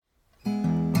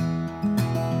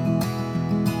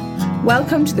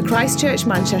Welcome to the Christ Church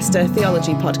Manchester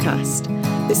Theology Podcast.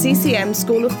 The CCM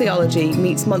School of Theology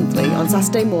meets monthly on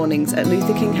Saturday mornings at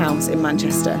Luther King House in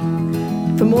Manchester.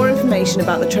 For more information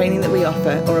about the training that we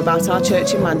offer or about our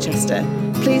church in Manchester,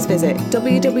 please visit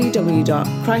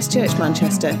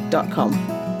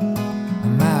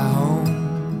www.christchurchmanchester.com. My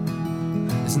home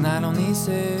is not on this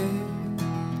earth,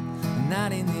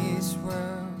 not in this world.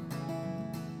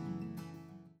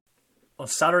 On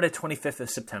Saturday 25th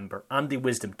of September, Andy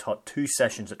Wisdom taught 2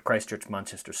 sessions at Christ Church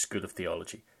Manchester School of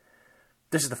Theology.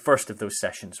 This is the first of those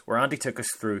sessions, where Andy took us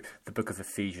through the book of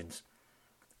Ephesians.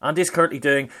 Andy is currently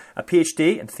doing a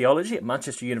PhD in theology at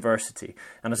Manchester University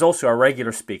and is also a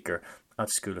regular speaker at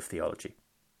School of Theology.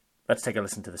 Let's take a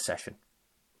listen to the session.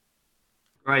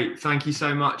 Great, thank you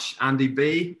so much, Andy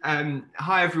B.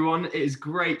 Hi everyone, it is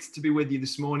great to be with you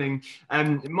this morning.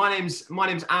 My name's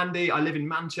Andy. I live in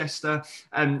Manchester.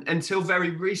 Until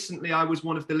very recently, I was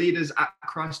one of the leaders at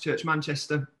Christ Church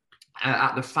Manchester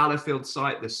at the Fallowfield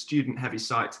site, the student-heavy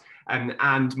site.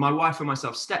 And my wife and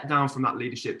myself stepped down from that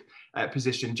leadership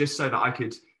position just so that I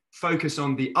could focus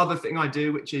on the other thing I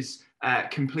do, which is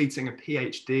completing a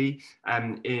PhD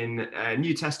in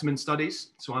New Testament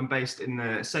studies. So I'm based in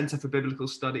the Centre for Biblical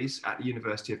Studies at the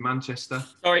University of Manchester.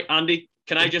 Sorry, Andy,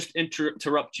 can I just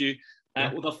interrupt you?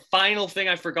 Well, the final thing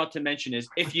I forgot to mention is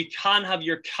if you can have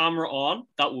your camera on,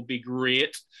 that would be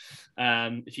great.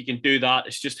 If you can do that,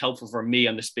 it's just helpful for me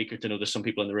and the speaker to know there's some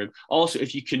people in the room. Also,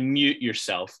 if you can mute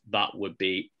yourself, that would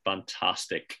be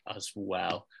fantastic as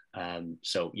well.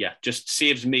 So yeah, just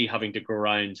saves me having to go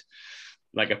around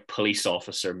like a police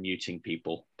officer muting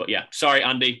people. But yeah, sorry,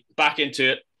 Andy, back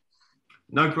into it.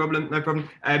 No problem.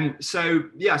 So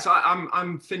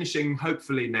I'm finishing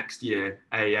hopefully next year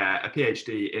a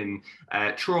PhD in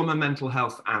trauma, mental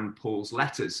health, and Paul's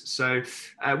letters. So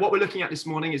what we're looking at this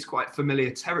morning is quite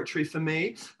familiar territory for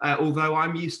me, although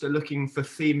I'm used to looking for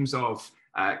themes of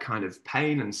kind of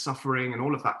pain and suffering and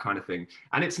all of that kind of thing.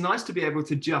 And it's nice to be able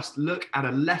to just look at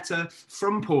a letter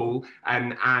from Paul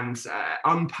and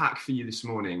unpack for you this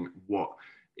morning what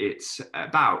it's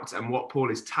about and what Paul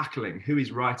is tackling, who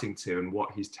he's writing to and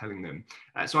what he's telling them.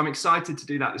 So I'm excited to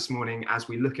do that this morning as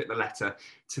we look at the letter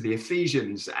to the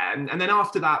Ephesians. And then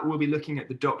after that, we'll be looking at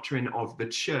the doctrine of the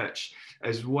church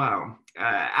as well.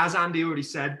 As Andy already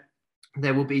said,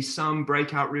 there will be some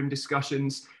breakout room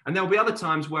discussions, and there'll be other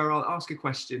times where I'll ask a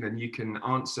question and you can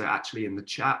answer actually in the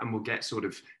chat, and we'll get sort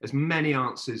of as many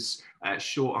answers,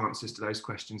 short answers to those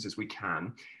questions as we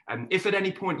can. And if at any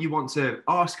point you want to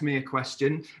ask me a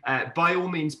question, by all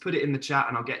means put it in the chat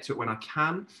and I'll get to it when I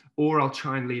can, or I'll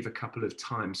try and leave a couple of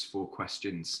times for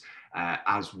questions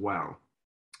as well.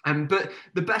 But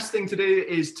the best thing to do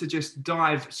is to just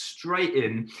dive straight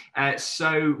in.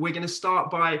 So we're going to start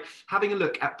by having a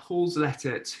look at Paul's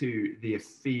letter to the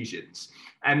Ephesians.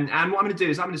 And what I'm going to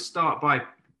do is I'm going to start by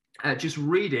just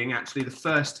reading actually the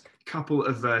first couple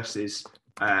of verses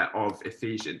of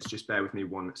Ephesians. Just bear with me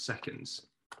 1 second.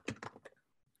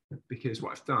 Because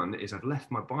what I've done is I've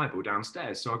left my Bible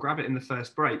downstairs, so I'll grab it in the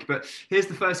first break. But here's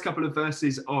the first couple of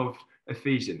verses of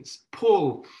Ephesians.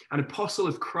 Paul, an apostle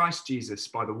of Christ Jesus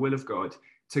by the will of God,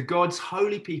 to God's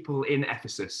holy people in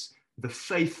Ephesus, the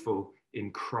faithful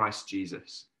in Christ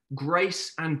Jesus.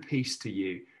 Grace and peace to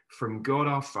you from God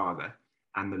our Father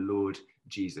and the Lord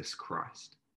Jesus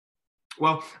Christ.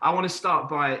 Well, I want to start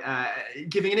by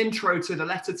giving an intro to the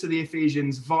letter to the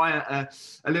Ephesians via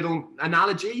a little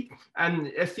analogy.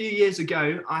 And a few years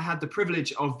ago, I had the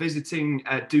privilege of visiting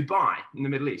Dubai in the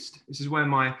Middle East. This is where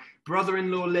my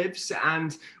brother-in-law lives,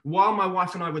 and while my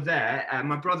wife and I were there,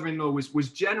 my brother-in-law was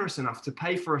generous enough to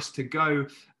pay for us to go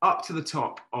up to the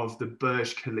top of the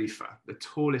Burj Khalifa, the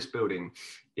tallest building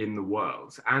in the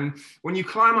world. And when you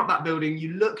climb up that building,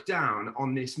 you look down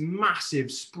on this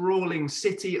massive, sprawling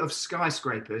city of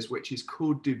skyscrapers, which is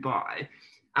called Dubai,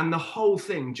 and the whole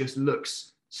thing just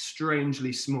looks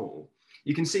strangely small.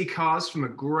 You can see cars from a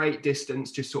great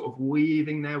distance just sort of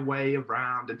weaving their way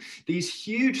around. And these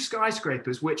huge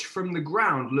skyscrapers, which from the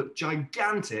ground look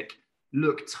gigantic,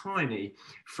 look tiny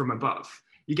from above.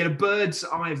 You get a bird's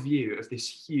eye view of this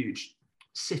huge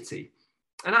city.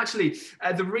 And actually,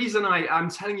 the reason I'm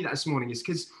telling you that this morning is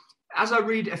because as I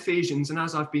read Ephesians and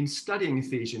as I've been studying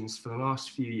Ephesians for the last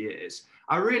few years,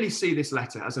 I really see this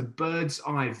letter as a bird's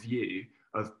eye view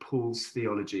of Paul's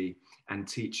theology and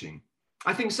teaching.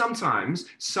 I think sometimes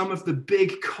some of the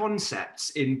big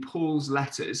concepts in Paul's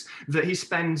letters that he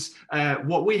spends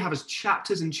what we have as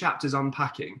chapters and chapters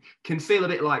unpacking can feel a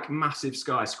bit like massive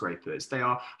skyscrapers. They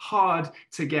are hard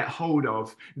to get hold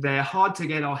of. They're hard to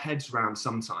get our heads around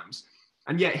sometimes.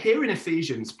 And yet here in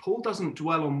Ephesians, Paul doesn't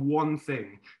dwell on one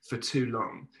thing for too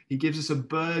long. He gives us a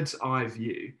bird's eye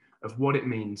view of what it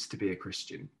means to be a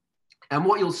Christian. And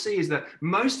what you'll see is that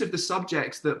most of the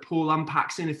subjects that Paul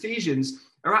unpacks in Ephesians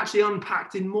are actually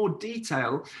unpacked in more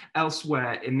detail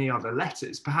elsewhere in the other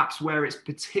letters, perhaps where it's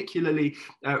particularly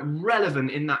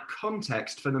relevant in that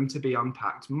context for them to be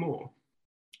unpacked more.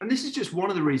 And this is just one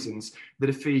of the reasons that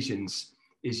Ephesians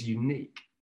is unique.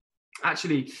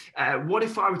 Actually, what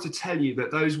if I were to tell you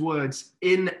that those words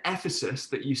in Ephesus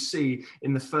that you see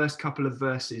in the first couple of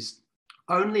verses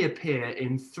only appear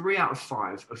in 3 out of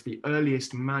 5 of the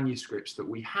earliest manuscripts that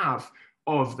we have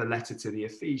of the letter to the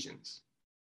Ephesians?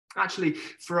 Actually,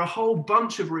 for a whole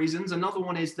bunch of reasons. Another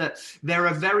one is that there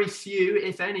are very few,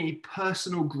 if any,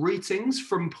 personal greetings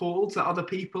from Paul to other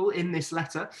people in this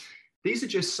letter. These are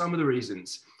just some of the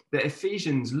reasons that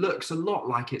Ephesians looks a lot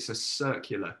like it's a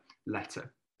circular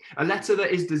letter. A letter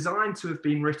that is designed to have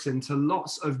been written to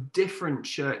lots of different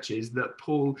churches that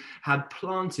Paul had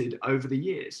planted over the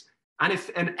years. And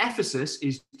Ephesus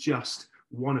is just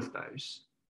one of those.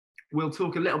 We'll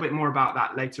talk a little bit more about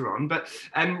that later on. But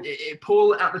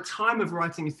Paul, at the time of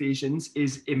writing Ephesians,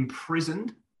 is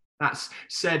imprisoned. That's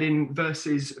said in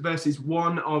verses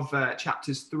 1 of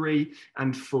chapters 3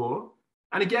 and 4.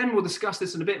 And again, we'll discuss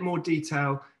this in a bit more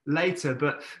detail later,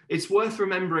 but it's worth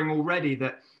remembering already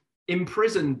that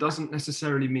imprisoned doesn't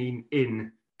necessarily mean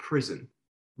in prison.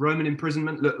 Roman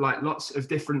imprisonment looked like lots of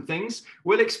different things.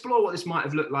 We'll explore what this might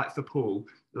have looked like for Paul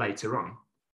later on.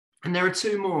 And there are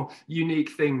 2 more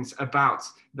unique things about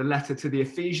the letter to the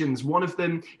Ephesians. One of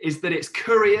them is that it's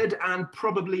couriered and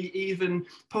possibly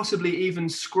even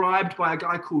scribed by a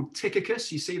guy called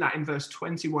Tychicus. You see that in verse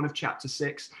 21 of chapter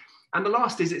 6. And the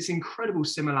last is its incredible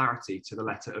similarity to the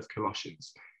letter of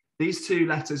Colossians. These 2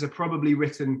 letters are probably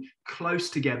written close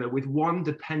together, with one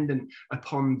dependent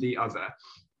upon the other,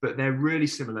 but they're really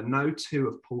similar. No 2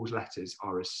 of Paul's letters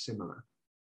are as similar.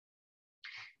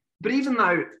 But even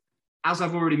though, as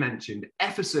I've already mentioned,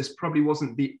 Ephesus probably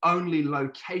wasn't the only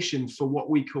location for what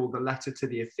we call the letter to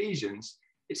the Ephesians,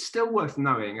 it's still worth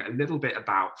knowing a little bit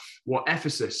about what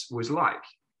Ephesus was like,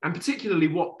 and particularly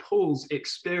what Paul's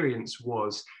experience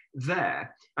was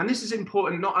there. And this is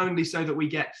important not only so that we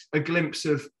get a glimpse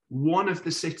of one of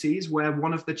the cities where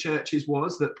one of the churches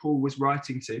was that Paul was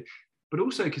writing to, but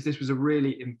also because this was a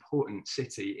really important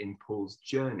city in Paul's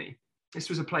journey. This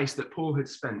was a place that Paul had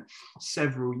spent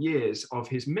several years of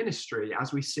his ministry,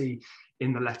 as we see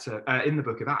in the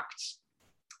book of Acts.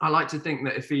 I like to think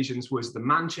that Ephesians was the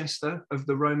Manchester of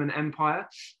the Roman Empire,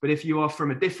 but if you are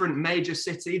from a different major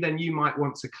city, then you might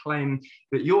want to claim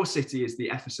that your city is the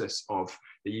Ephesus of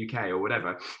the UK or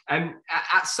whatever.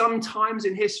 At some times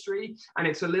in history, and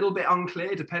it's a little bit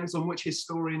unclear, depends on which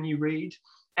historian you read,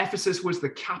 Ephesus was the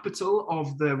capital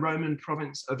of the Roman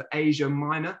province of Asia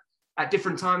Minor. At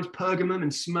different times, Pergamum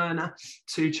and Smyrna,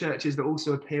 2 churches that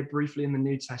also appear briefly in the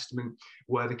New Testament,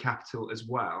 were the capital as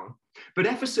well. But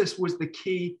Ephesus was a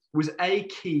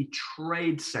key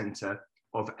trade center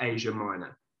of Asia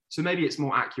Minor. So maybe it's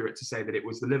more accurate to say that it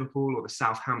was the Liverpool or the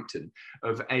Southampton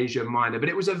of Asia Minor, but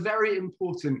it was a very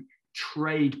important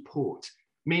trade port,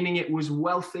 meaning it was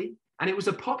wealthy and it was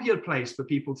a popular place for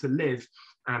people to live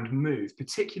and move,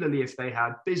 particularly if they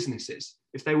had businesses,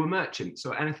 if they were merchants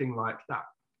or anything like that.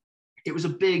 It was a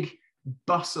big,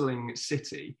 bustling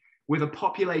city with a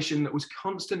population that was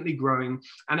constantly growing.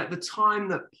 And at the time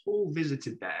that Paul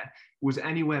visited there was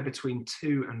anywhere between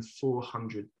 200,000 and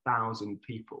 400,000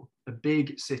 people, a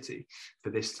big city for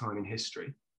this time in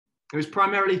history. It was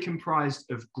primarily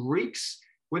comprised of Greeks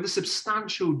with a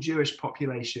substantial Jewish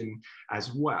population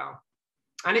as well.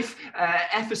 And if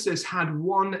Ephesus had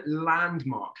one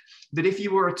landmark that if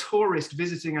you were a tourist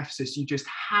visiting Ephesus, you just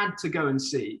had to go and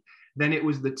see, then it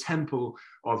was the Temple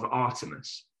of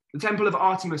Artemis. The Temple of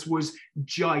Artemis was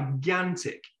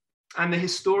gigantic, and the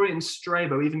historian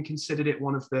Strabo even considered it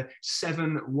one of the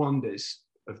 7 wonders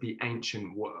of the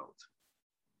ancient world.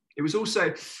 It was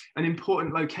also an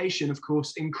important location, of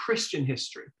course, in Christian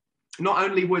history. Not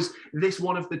only was this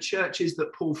one of the churches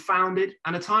that Paul founded,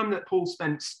 and a time that Paul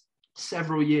spent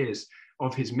several years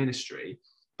of his ministry,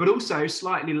 but also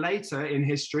slightly later in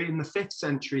history, in the 5th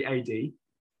century AD,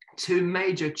 2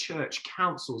 major church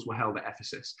councils were held at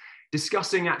Ephesus,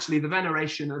 discussing actually the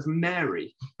veneration of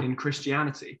Mary in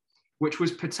Christianity, which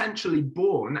was potentially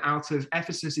born out of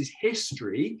Ephesus's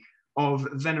history of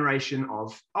veneration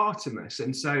of Artemis.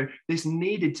 And so this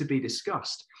needed to be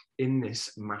discussed in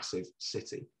this massive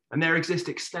city. And there exist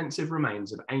extensive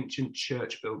remains of ancient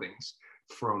church buildings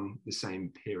from the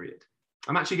same period.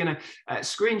 I'm actually going to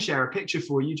screen share a picture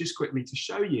for you just quickly to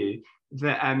show you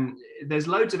that there's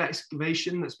loads of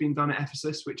excavation that's been done at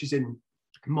Ephesus, which is in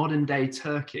modern day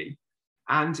Turkey.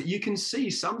 And you can see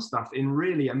some stuff in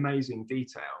really amazing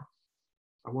detail.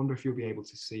 I wonder if you'll be able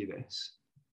to see this.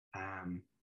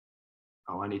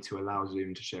 I need to allow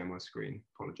Zoom to share my screen.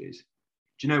 Apologies.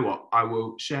 Do you know what? I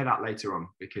will share that later on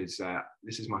because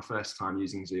this is my first time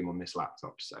using Zoom on this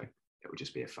laptop, so it will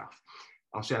just be a faff.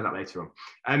 I'll share that later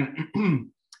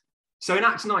on. So in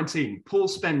Acts 19, Paul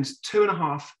spends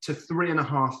 2.5 to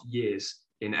 3.5 years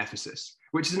in Ephesus,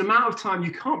 which is an amount of time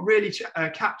you can't really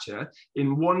capture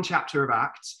in one chapter of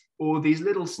Acts, or these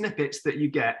little snippets that you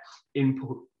get in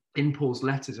Paul's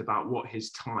letters about what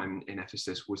his time in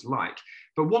Ephesus was like.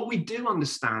 But what we do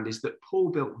understand is that Paul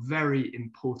built very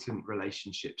important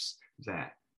relationships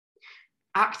there.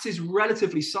 Acts is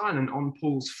relatively silent on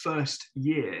Paul's first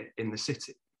year in the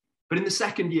city. But in the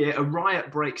second year, a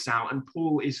riot breaks out and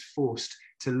Paul is forced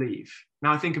to leave.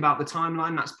 Now, I think about the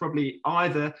timeline, that's probably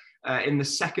either in the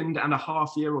 2.5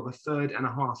 year or the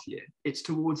 3.5 year. It's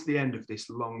towards the end of this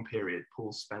long period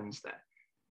Paul spends there.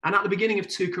 And at the beginning of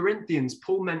 2 Corinthians,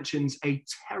 Paul mentions a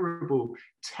terrible,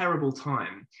 terrible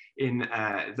time in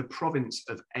the province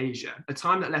of Asia, a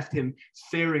time that left him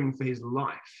fearing for his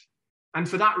life. And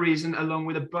for that reason, along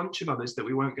with a bunch of others that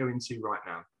we won't go into right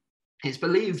now, it's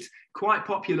believed quite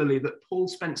popularly that Paul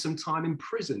spent some time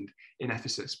imprisoned in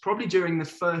Ephesus, probably during the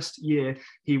first year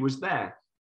he was there.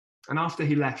 And after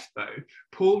he left, though,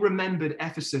 Paul remembered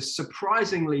Ephesus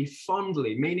surprisingly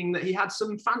fondly, meaning that he had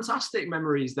some fantastic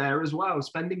memories there as well,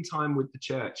 spending time with the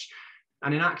church.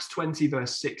 And in Acts 20,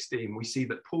 verse 16, we see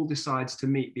that Paul decides to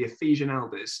meet the Ephesian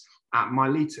elders at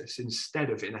Miletus instead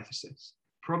of in Ephesus,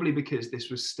 probably because this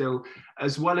was still,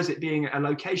 as well as it being a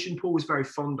location Paul was very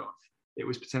fond of, it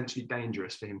was potentially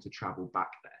dangerous for him to travel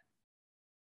back there.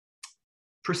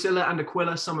 Priscilla and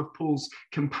Aquila, some of Paul's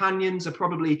companions, are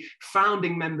probably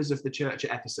founding members of the church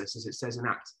at Ephesus, as it says in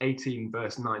Acts 18,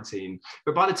 verse 19.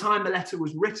 But by the time the letter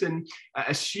was written,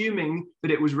 assuming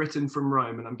that it was written from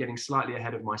Rome, and I'm getting slightly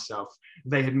ahead of myself,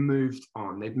 they had moved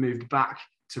on. They'd moved back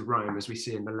to Rome, as we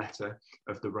see in the letter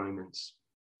of the Romans.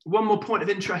 One more point of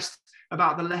interest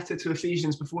about the letter to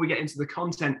Ephesians before we get into the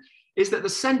content is that the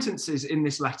sentences in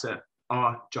this letter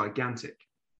are gigantic.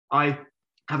 I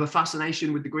have a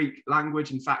fascination with the Greek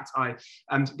language. In fact, I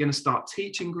am going to start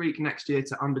teaching Greek next year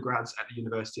to undergrads at the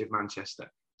University of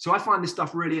Manchester. So I find this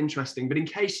stuff really interesting, but in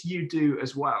case you do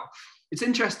as well, it's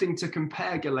interesting to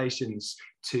compare Galatians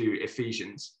to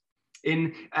Ephesians.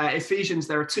 In Ephesians,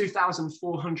 there are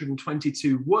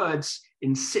 2,422 words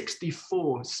in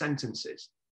 64 sentences,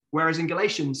 whereas in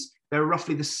Galatians, there are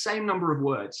roughly the same number of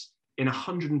words in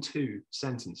 102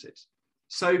 sentences.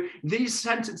 So these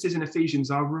sentences in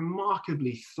Ephesians are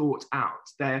remarkably thought out.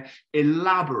 They're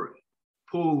elaborate.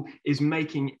 Paul is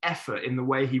making effort in the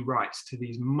way he writes to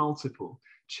these multiple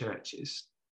churches.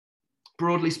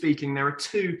 Broadly speaking, there are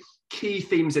 2 key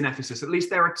themes in Ephesus. At least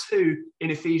there are 2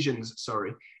 in Ephesians,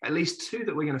 at least 2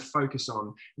 that we're going to focus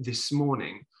on this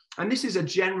morning. And this is a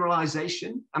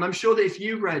generalization. And I'm sure that if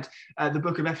you read the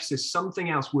book of Ephesus, something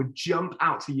else would jump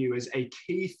out to you as a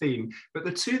key theme. But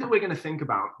the 2 that we're going to think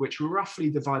about, which roughly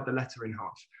divide the letter in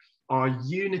half, are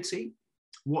unity.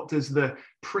 What does the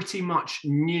pretty much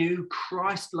new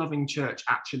Christ-loving church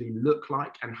actually look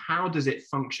like? And how does it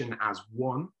function as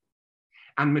one?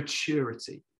 And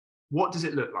maturity. What does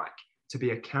it look like to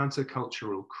be a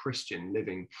countercultural Christian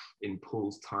living in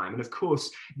Paul's time? And of course,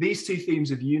 these 2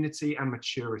 themes of unity and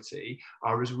maturity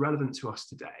are as relevant to us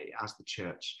today as the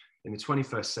church in the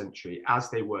 21st century as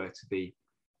they were to the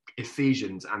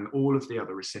Ephesians and all of the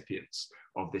other recipients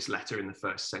of this letter in the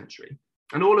first century.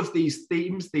 And all of these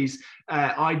themes, these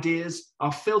ideas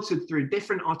are filtered through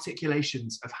different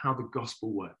articulations of how the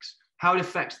gospel works, how it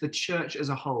affects the church as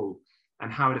a whole, and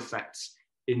how it affects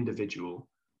individual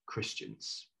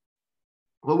Christians.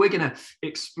 Well, we're going to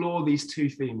explore these 2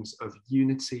 themes of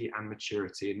unity and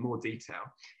maturity in more detail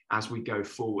as we go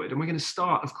forward. And we're going to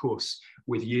start, of course,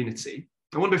 with unity.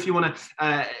 I wonder if you want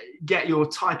to get your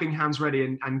typing hands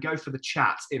ready and go for the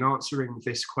chat in answering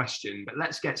this question. But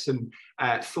let's get some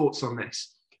thoughts on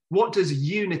this. What does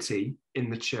unity in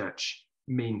the church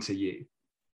mean to you?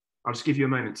 I'll just give you a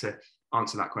moment to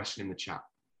answer that question in the chat.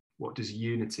 What does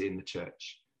unity in the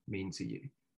church mean to you?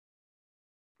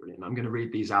 Brilliant. I'm going to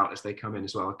read these out as they come in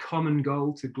as well. A common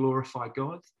goal to glorify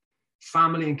God,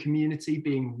 family and community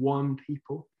being one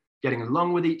people, getting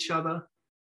along with each other.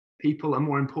 People are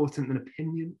more important than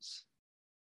opinions.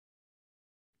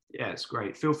 Yeah, it's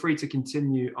great. Feel free to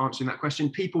continue answering that question.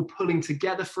 People pulling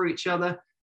together for each other,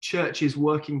 churches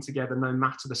working together no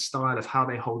matter the style of how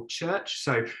they hold church.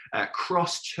 So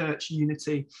cross-church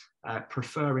unity,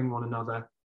 preferring one another.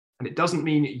 And it doesn't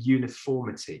mean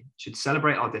uniformity. We should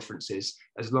celebrate our differences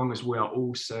as long as we are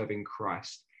all serving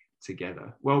Christ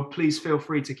together? Well, please feel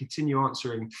free to continue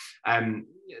answering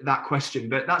that question,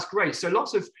 but that's great. So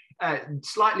lots of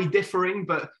slightly differing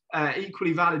but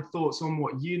equally valid thoughts on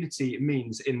what unity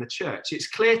means in the church. It's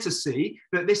clear to see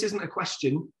that this isn't a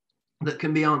question that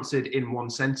can be answered in one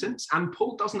sentence, and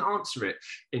Paul doesn't answer it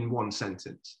in one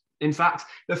sentence. In fact,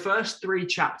 the first 3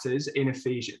 chapters in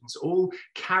Ephesians all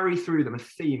carry through them a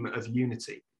theme of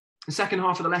unity. The second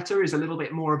half of the letter is a little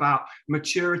bit more about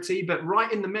maturity, but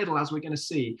right in the middle, as we're going to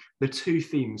see, the 2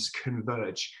 themes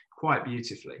converge quite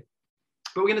beautifully.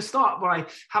 But we're going to start by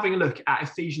having a look at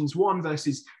Ephesians 1,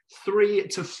 verses 3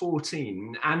 to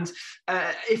 14. And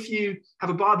if you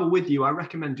have a Bible with you, I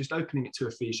recommend just opening it to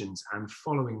Ephesians and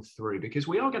following through, because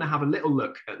we are going to have a little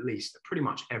look, at least, at pretty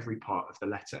much every part of the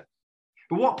letter.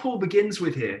 But what Paul begins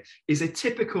with here is a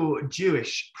typical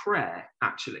Jewish prayer,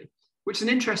 actually, which is an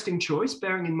interesting choice,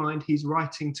 bearing in mind he's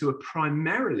writing to a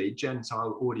primarily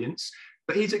Gentile audience,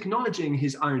 but he's acknowledging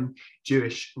his own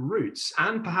Jewish roots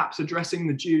and perhaps addressing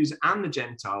the Jews and the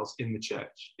Gentiles in the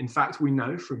church. In fact, we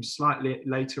know from slightly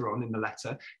later on in the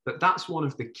letter that that's one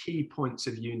of the key points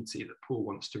of unity that Paul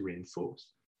wants to reinforce.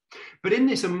 But in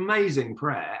this amazing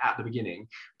prayer at the beginning,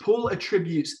 Paul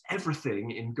attributes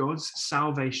everything in God's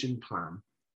salvation plan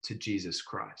to Jesus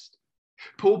Christ.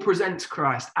 Paul presents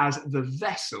Christ as the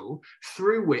vessel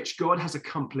through which God has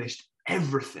accomplished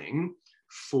everything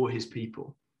for his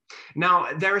people.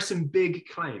 Now, there are some big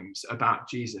claims about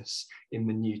Jesus in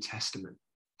the New Testament.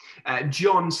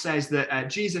 John says that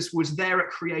Jesus was there at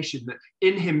creation, that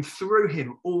in him, through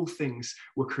him, all things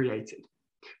were created.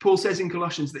 Paul says in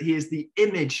Colossians that he is the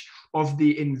image of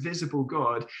the invisible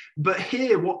God. But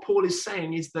here, what Paul is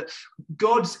saying is that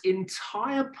God's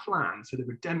entire plan for the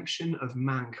redemption of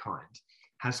mankind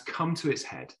has come to its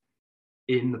head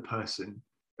in the person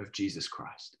of Jesus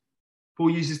Christ.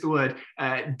 Paul uses the word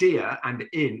dia and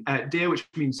in, dia, which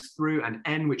means through, and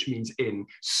en, which means in,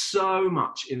 so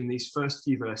much in these first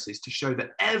few verses to show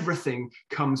that everything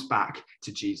comes back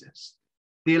to Jesus.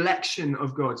 The election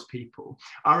of God's people,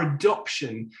 our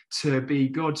adoption to be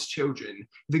God's children,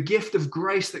 the gift of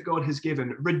grace that God has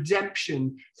given,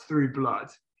 redemption through blood,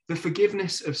 the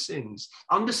forgiveness of sins,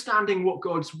 understanding what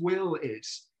God's will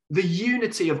is, the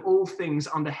unity of all things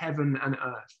under heaven and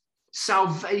earth,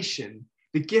 salvation,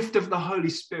 the gift of the Holy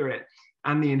Spirit,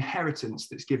 and the inheritance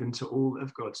that's given to all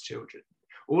of God's children.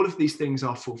 All of these things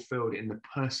are fulfilled in the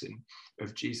person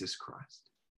of Jesus Christ.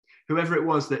 Whoever it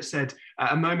was that said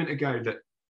a moment ago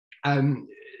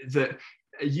that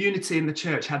unity in the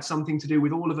church had something to do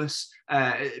with all of us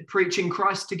preaching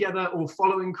Christ together or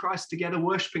following Christ together,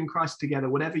 worshipping Christ together,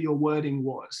 whatever your wording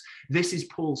was, this is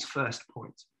Paul's first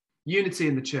point. Unity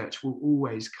in the church will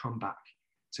always come back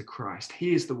to Christ.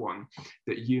 He is the one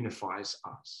that unifies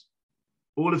us.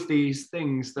 All of these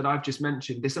things that I've just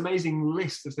mentioned, this amazing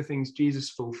list of the things Jesus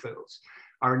fulfills,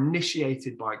 are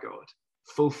initiated by God,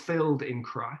 fulfilled in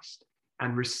Christ,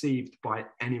 and received by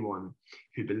anyone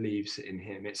who believes in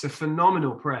him. It's a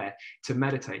phenomenal prayer to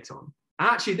meditate on. And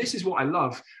actually, this is what I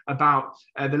love about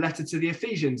the letter to the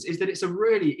Ephesians, is that it's a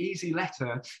really easy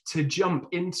letter to jump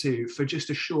into for just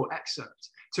a short excerpt,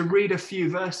 to read a few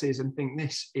verses and think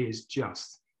this is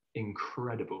just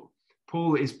incredible.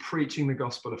 Paul is preaching the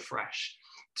gospel afresh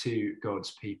to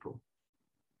God's people.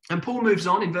 And Paul moves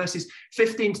on in verses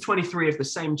 15 to 23 of the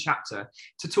same chapter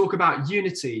to talk about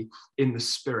unity in the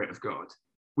Spirit of God.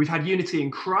 We've had unity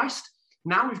in Christ.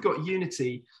 Now we've got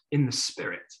unity in the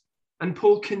Spirit. And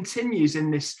Paul continues in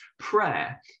this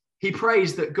prayer. He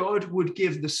prays that God would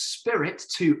give the Spirit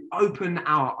to open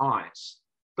our eyes.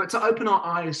 But to open our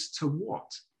eyes to what?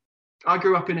 I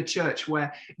grew up in a church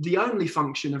where the only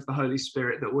function of the Holy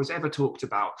Spirit that was ever talked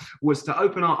about was to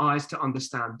open our eyes to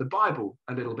understand the Bible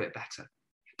a little bit better.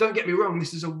 Don't get me wrong,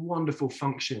 this is a wonderful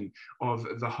function of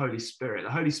the Holy Spirit.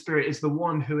 The Holy Spirit is the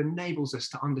one who enables us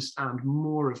to understand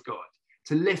more of God,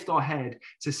 to lift our head,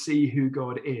 to see who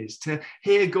God is, to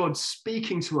hear God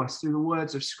speaking to us through the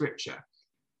words of Scripture.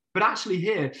 But actually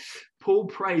here, Paul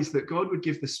prays that God would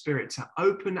give the Spirit to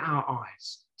open our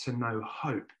eyes to know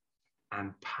hope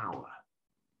and power.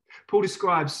 Paul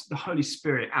describes the Holy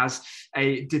Spirit as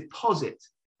a deposit,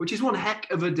 which is one heck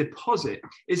of a deposit,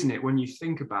 isn't it, when you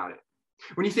think about it?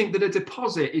 When you think that a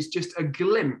deposit is just a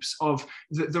glimpse of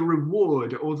the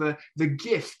reward or the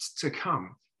gift to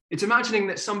come. It's imagining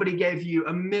that somebody gave you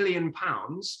 £1 million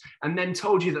and then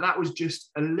told you that that was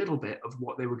just a little bit of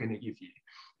what they were going to give you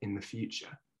in the future.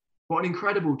 What an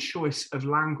incredible choice of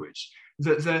language.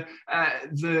 The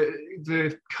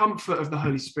comfort of the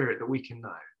Holy Spirit that we can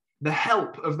know. The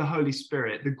help of the Holy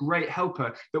Spirit, the great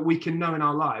helper that we can know in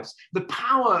our lives. The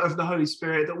power of the Holy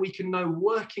Spirit that we can know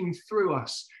working through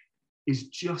us is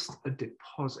just a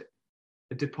deposit.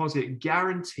 a deposit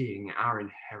guaranteeing our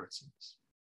inheritance,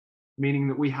 meaning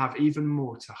that we have even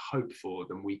more to hope for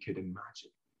than we could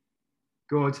imagine.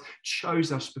 God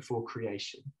chose us before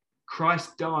creation.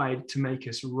 Christ died to make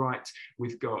us right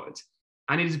with God.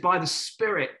 And it is by the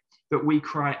Spirit that we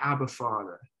cry, Abba,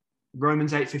 Father.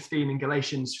 Romans 8:15 and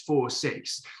Galatians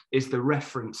 4:6 is the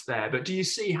reference there. But do you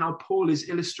see how Paul is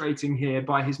illustrating here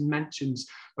by his mentions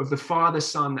of the Father,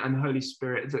 Son, and Holy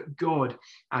Spirit that God,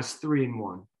 as three in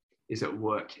one, is at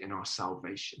work in our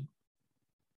salvation?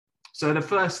 So the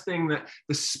first thing that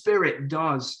the Spirit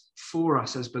does for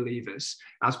us as believers,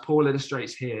 as Paul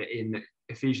illustrates here in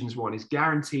Ephesians 1, is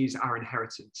guarantees our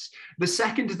inheritance. The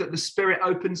second is that the Spirit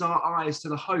opens our eyes to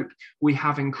the hope we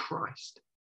have in Christ.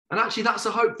 And actually, that's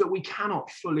a hope that we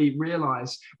cannot fully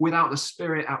realize without the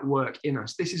Spirit at work in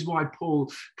us. This is why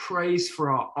Paul prays for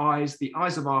our eyes, the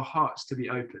eyes of our hearts, to be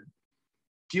open.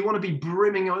 Do you want to be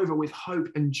brimming over with hope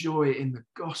and joy in the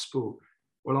gospel?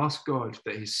 Well, ask God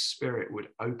that his Spirit would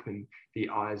open the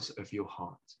eyes of your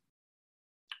heart.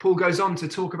 Paul goes on to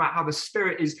talk about how the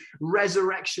Spirit is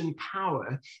resurrection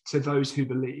power to those who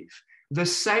believe. The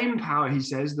same power, he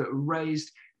says, that raised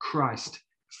Christ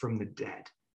from the dead.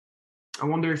 I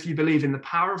wonder if you believe in the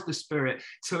power of the Spirit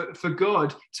for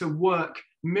God to work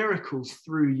miracles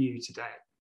through you today.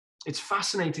 It's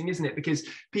fascinating, isn't it? Because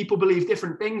people believe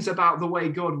different things about the way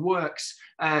God works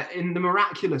in the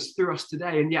miraculous through us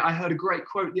today. And yet I heard a great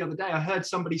quote the other day. I heard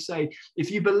somebody say, if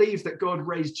you believe that God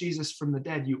raised Jesus from the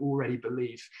dead, you already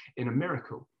believe in a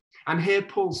miracle. And here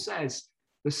Paul says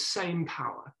the same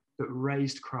power that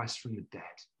raised Christ from the dead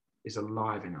is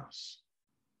alive in us.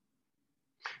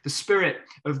 The Spirit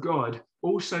of God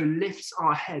also lifts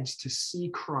our heads to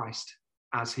see Christ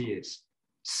as he is,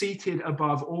 seated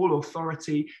above all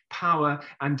authority, power,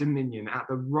 and dominion at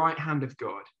the right hand of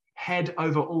God, head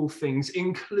over all things,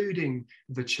 including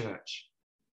the church.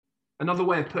 Another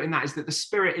way of putting that is that the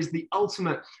Spirit is the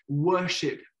ultimate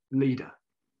worship leader.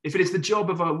 If it is the job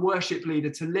of a worship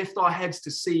leader to lift our heads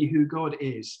to see who God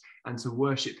is and to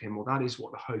worship him, well, that is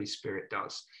what the Holy Spirit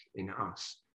does in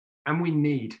us. And we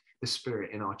need the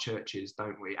Spirit in our churches,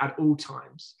 don't we, at all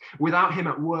times. Without him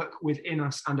at work within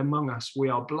us and among us, we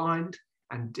are blind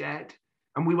and dead,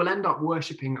 and we will end up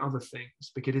worshipping other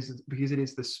things because it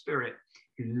is the Spirit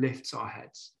who lifts our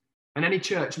heads. And any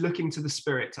church looking to the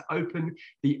Spirit to open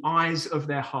the eyes of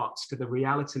their hearts to the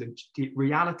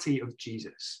reality of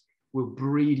Jesus will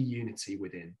breed unity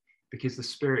within, because the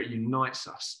Spirit unites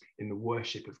us in the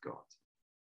worship of God.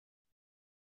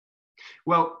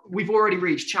 Well, we've already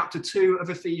reached chapter 2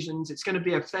 of Ephesians. It's going to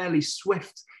be a fairly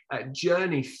swift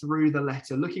journey through the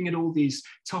letter, looking at all these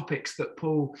topics that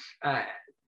Paul,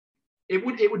 it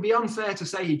would be unfair to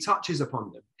say he touches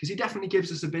upon them, because he definitely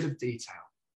gives us a bit of detail,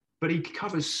 but he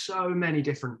covers so many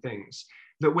different things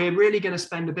that we're really going to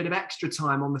spend a bit of extra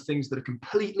time on the things that are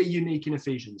completely unique in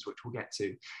Ephesians, which we'll get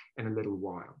to in a little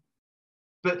while.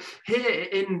 But here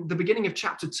in the beginning of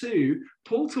chapter 2,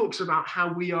 Paul talks about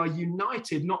how we are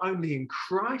united not only in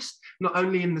Christ, not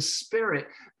only in the Spirit,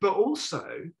 but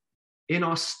also in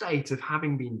our state of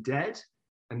having been dead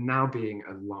and now being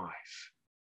alive.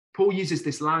 Paul uses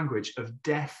this language of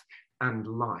death and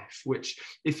life, which,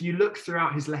 if you look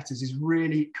throughout his letters, is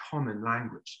really common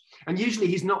language. And usually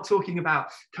he's not talking about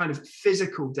kind of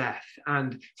physical death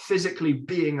and physically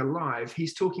being alive.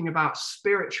 He's talking about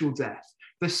spiritual death,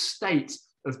 the state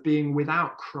of being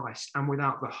without Christ and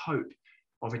without the hope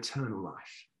of eternal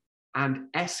life, and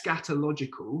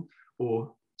eschatological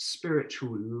or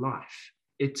spiritual life,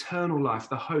 eternal life,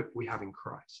 the hope we have in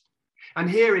Christ. And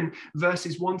here in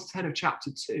verses 1 to 10 of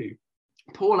chapter 2,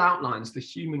 Paul outlines the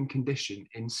human condition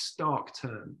in stark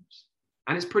terms.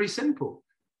 And it's pretty simple.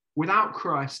 Without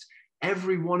Christ,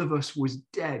 every one of us was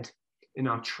dead in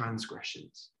our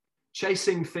transgressions,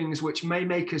 chasing things which may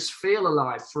make us feel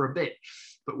alive for a bit,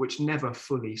 but which never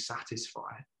fully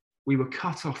satisfy. We were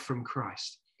cut off from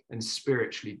Christ and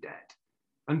spiritually dead.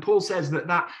 And Paul says that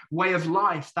that way of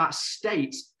life, that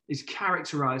state, is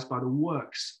characterized by the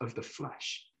works of the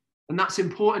flesh. And that's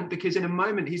important because in a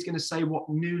moment he's going to say what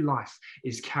new life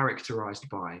is characterized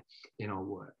by in our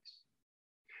works.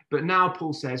 But now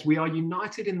Paul says we are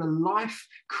united in the life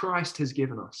Christ has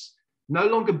given us, no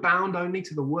longer bound only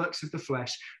to the works of the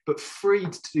flesh, but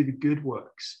freed to do the good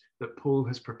works that Paul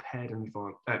has prepared in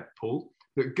advance.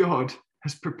 That God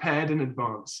has prepared in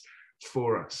advance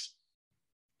for us.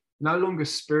 No longer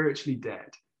spiritually dead,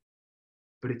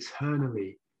 but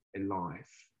eternally alive,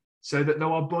 so that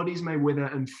though our bodies may wither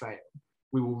and fail,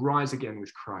 we will rise again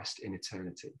with Christ in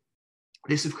eternity.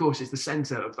 This, of course, is the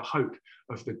center of the hope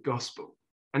of the gospel.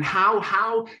 And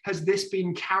how has this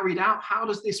been carried out? How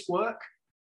does this work?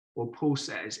 Well, Paul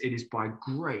says it is by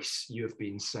grace you have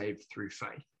been saved through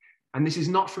faith. And this is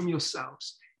not from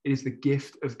yourselves. It is the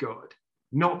gift of God,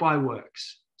 not by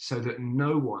works, so that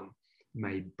no one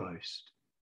may boast.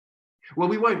 Well,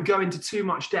 we won't go into too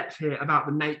much depth here about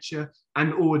the nature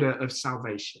and order of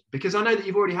salvation, because I know that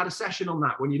you've already had a session on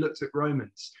that when you looked at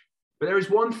Romans. But there is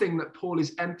one thing that Paul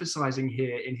is emphasizing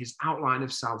here in his outline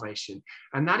of salvation,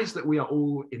 and that is that we are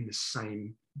all in the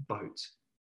same boat.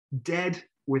 Dead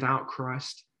without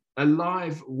Christ,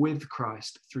 alive with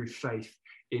Christ through faith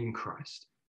in Christ.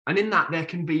 And in that, there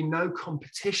can be no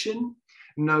competition,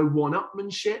 no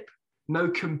one-upmanship, no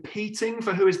competing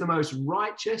for who is the most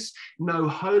righteous, no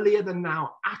holier than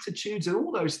thou attitudes, and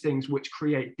all those things which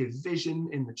create division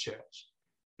in the church,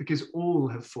 because all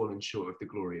have fallen short of the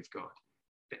glory of God.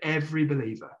 But every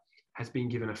believer has been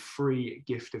given a free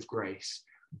gift of grace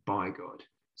by God,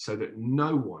 so that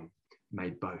no one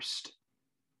may boast.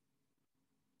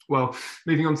 Well,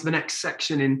 moving on to the next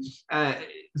section in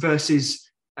verses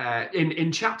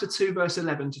in chapter 2, verse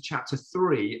 11 to chapter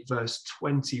 3, verse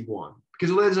 21.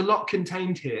 Because although there's a lot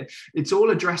contained here, it's all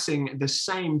addressing the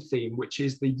same theme, which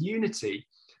is the unity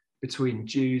between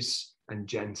Jews and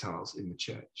Gentiles in the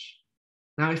church.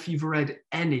 Now, if you've read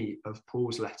any of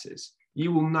Paul's letters,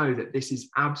 you will know that this is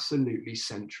absolutely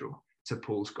central to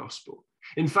Paul's gospel.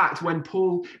 In fact, when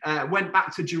Paul went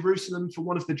back to Jerusalem for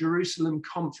one of the Jerusalem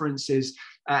conferences,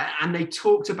 and they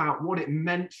talked about what it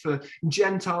meant for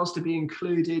Gentiles to be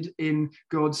included in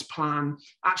God's plan,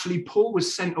 actually, Paul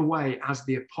was sent away as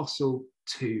the apostle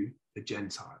to the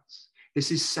Gentiles.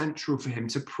 This is central for him,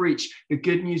 to preach the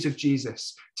good news of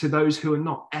Jesus to those who are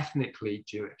not ethnically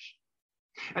Jewish.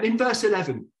 And in verse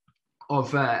 11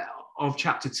 of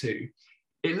chapter 2,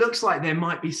 it looks like there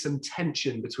might be some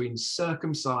tension between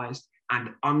circumcised and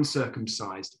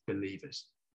uncircumcised believers,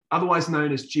 otherwise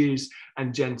known as Jews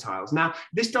and Gentiles. Now,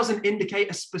 this doesn't indicate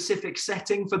a specific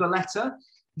setting for the letter.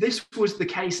 This was the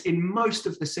case in most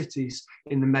of the cities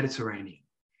in the Mediterranean,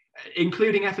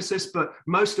 including Ephesus, but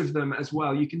most of them as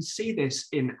well. You can see this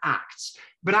in Acts.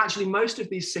 But actually, most of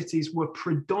these cities were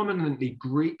predominantly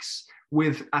Greeks,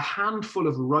 with a handful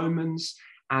of Romans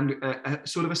and a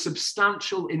sort of a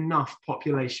substantial enough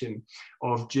population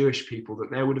of Jewish people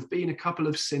that there would have been a couple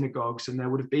of synagogues and there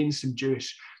would have been some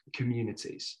Jewish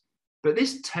communities. But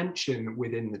this tension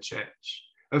within the church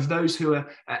of those who are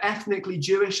ethnically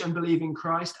Jewish and believe in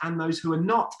Christ and those who are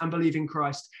not and believe in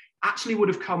Christ actually would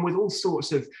have come with all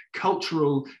sorts of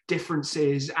cultural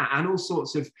differences and all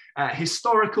sorts of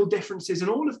historical differences and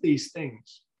all of these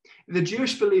things. The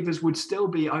Jewish believers would still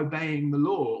be obeying the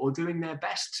law or doing their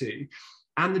best to,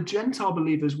 and the Gentile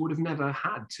believers would have never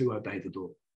had to obey the law.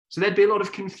 So there'd be a lot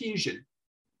of confusion.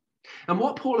 And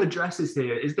what Paul addresses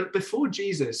here is that before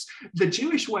Jesus, the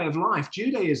Jewish way of life,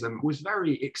 Judaism, was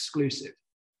very exclusive.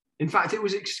 In fact, it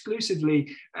was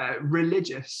exclusively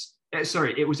religious.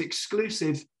 It was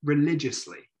exclusive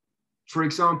religiously. For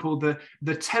example,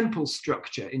 the temple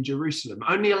structure in Jerusalem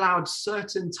only allowed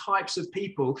certain types of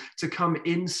people to come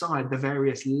inside the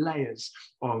various layers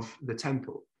of the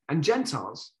temple, and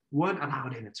Gentiles weren't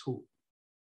allowed in at all.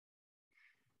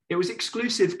 It was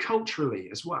exclusive culturally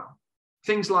as well.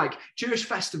 Things like Jewish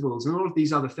festivals and all of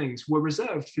these other things were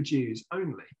reserved for Jews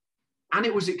only, and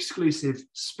it was exclusive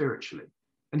spiritually.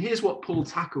 And here's what Paul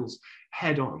tackles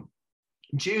head on.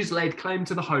 Jews laid claim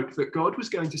to the hope that God was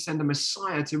going to send a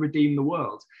Messiah to redeem the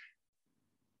world.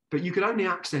 But you could only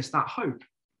access that hope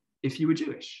if you were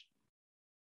Jewish.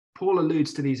 Paul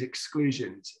alludes to these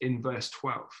exclusions in verse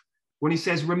 12, when he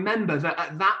says, remember that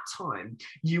at that time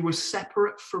you were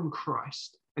separate from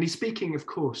Christ. And he's speaking, of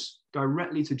course,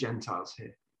 directly to Gentiles here.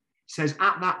 He says,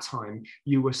 at that time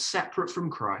you were separate from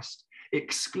Christ,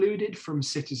 excluded from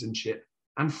citizenship,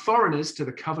 and foreigners to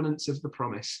the covenants of the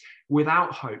promise,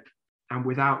 without hope and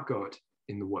without God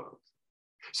in the world.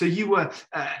 So you were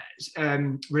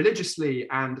religiously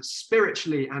and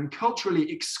spiritually and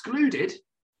culturally excluded,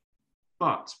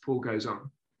 but Paul goes on,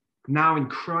 now in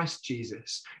Christ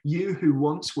Jesus, you who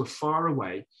once were far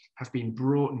away have been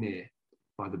brought near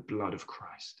by the blood of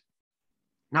Christ.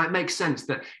 Now it makes sense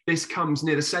that this comes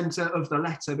near the center of the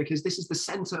letter, because this is the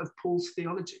center of Paul's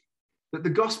theology, that the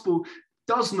gospel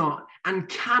does not and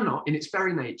cannot in its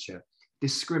very nature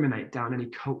discriminate down any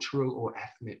cultural or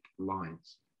ethnic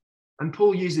lines. And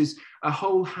Paul uses a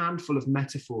whole handful of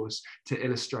metaphors to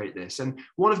illustrate this. And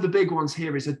one of the big ones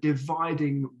here is a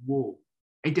dividing wall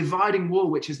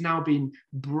which has now been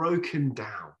broken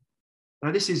down.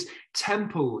 Now, this is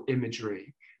temple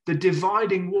imagery, the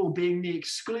dividing wall being the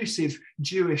exclusive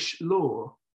Jewish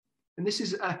law. And this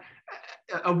is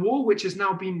a wall which has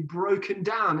now been broken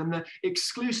down, and the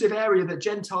exclusive area that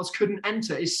Gentiles couldn't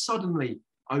enter is suddenly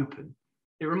open.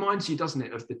 It reminds you, doesn't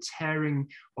it, of the tearing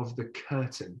of the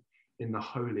curtain in the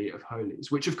Holy of Holies,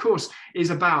 which of course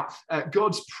is about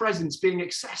God's presence being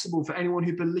accessible for anyone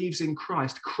who believes in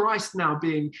Christ. Christ now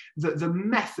being the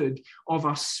method of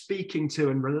us speaking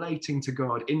to and relating to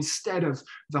God instead of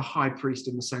the high priest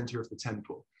in the center of the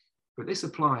temple. But this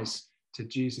applies to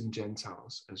Jews and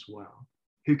Gentiles as well,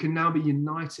 who can now be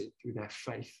united through their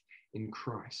faith in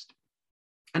Christ.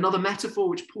 Another metaphor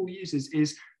which Paul uses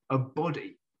is a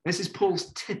body. This is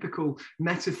Paul's typical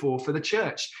metaphor for the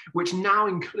church, which now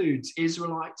includes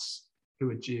Israelites who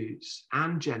are Jews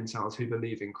and Gentiles who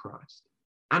believe in Christ.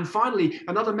 And finally,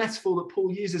 another metaphor that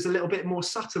Paul uses a little bit more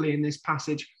subtly in this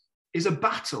passage is a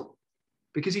battle,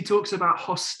 because he talks about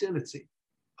hostility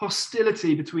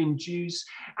between Jews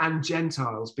and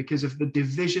Gentiles, because of the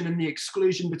division and the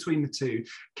exclusion between the two,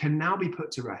 can now be put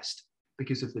to rest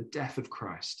because of the death of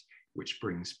Christ, which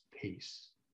brings peace.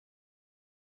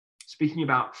 Speaking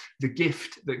about the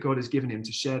gift that God has given him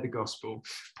to share the gospel,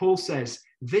 Paul says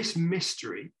this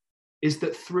mystery is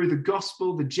that through the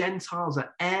gospel, the Gentiles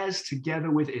are heirs together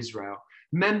with Israel,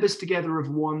 members together of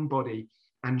one body,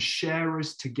 and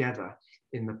sharers together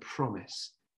in the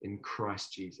promise in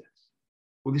Christ Jesus.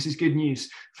 Well, this is good news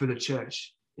for the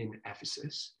church in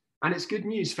Ephesus. And it's good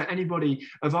news for anybody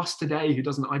of us today who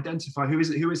doesn't identify, who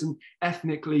isn't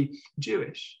ethnically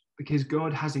Jewish, because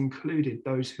God has included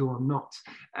those who are not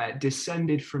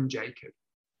descended from Jacob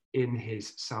in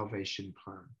his salvation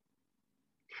plan.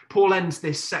 Paul ends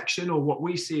this section, or what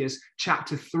we see as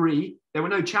chapter 3. There were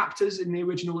no chapters in the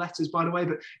original letters, by the way,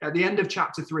 but at the end of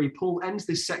chapter 3, Paul ends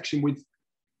this section with,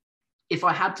 if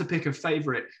I had to pick a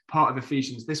favorite part of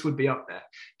Ephesians, this would be up there,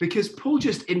 because Paul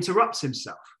just interrupts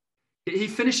himself. He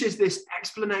finishes this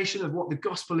explanation of what the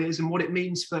gospel is and what it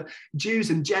means for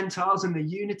Jews and Gentiles and the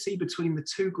unity between the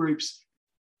two groups.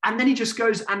 And then he just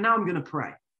goes, and now I'm going to pray.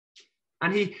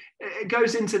 And he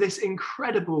goes into this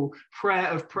incredible prayer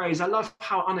of praise. I love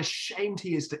how unashamed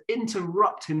he is to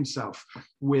interrupt himself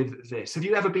with this. Have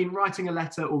you ever been writing a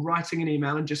letter or writing an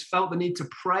email and just felt the need to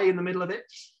pray in the middle of it?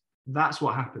 That's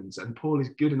what happens. And Paul is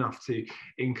good enough to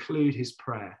include his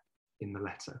prayer in the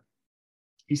letter.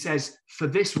 He says, for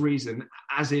this reason,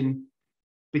 as in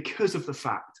because of the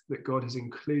fact that God has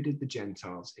included the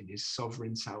Gentiles in his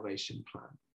sovereign salvation plan.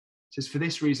 He says, for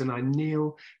this reason, I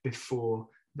kneel before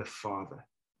the Father.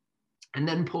 And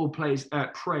then Paul prays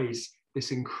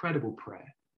this incredible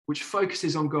prayer, which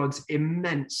focuses on God's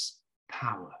immense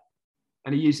power.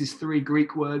 And he uses 3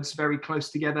 Greek words very close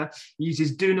together. He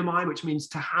uses dunamai, which means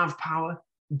to have power,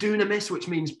 dunamis, which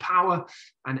means power,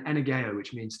 and energeo,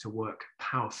 which means to work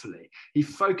powerfully. He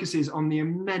focuses on the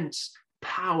immense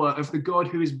power of the God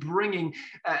who is bringing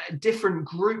different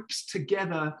groups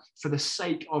together for the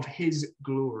sake of his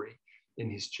glory in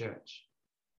his church.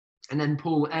 And then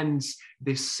Paul ends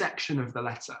this section of the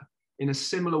letter in a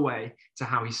similar way to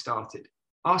how he started,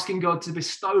 asking God to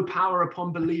bestow power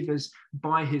upon believers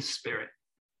by his Spirit.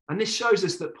 And this shows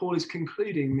us that Paul is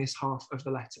concluding this half of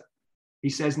the letter. He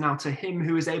says, now to him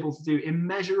who is able to do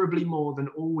immeasurably more than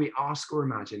all we ask or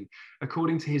imagine,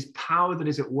 according to his power that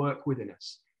is at work within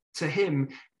us, to him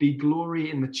be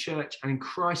glory in the church and in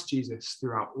Christ Jesus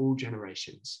throughout all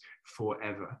generations,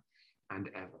 forever and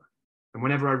ever. And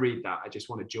whenever I read that, I just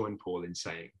want to join Paul in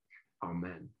saying,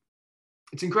 Amen.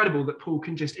 It's incredible that Paul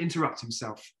can just interrupt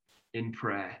himself in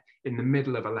prayer in the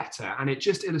middle of a letter, and it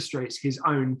just illustrates his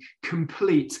own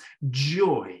complete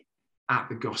joy at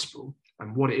the gospel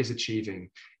and what it is achieving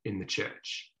in the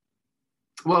church.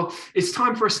 Well, it's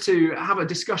time for us to have a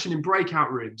discussion in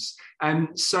breakout rooms.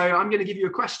 So I'm going to give you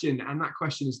a question, and that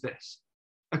question is this.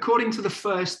 According to the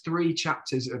first 3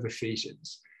 chapters of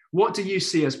Ephesians, what do you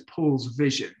see as Paul's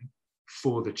vision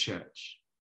for the church?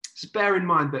 Just bear in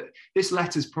mind that this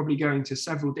letter is probably going to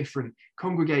several different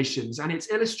congregations, and it's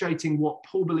illustrating what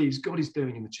Paul believes God is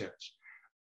doing in the church.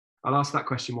 I'll ask that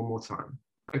question one more time.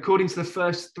 According to the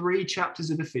first 3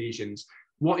 chapters of Ephesians,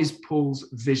 what is Paul's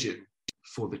vision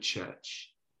for the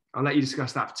church? I'll let you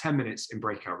discuss that for 10 minutes in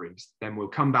breakout rooms. Then we'll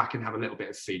come back and have a little bit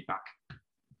of feedback.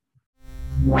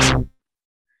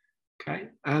 Okay.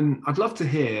 I'd love to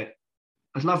hear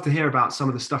about some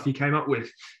of the stuff you came up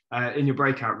with in your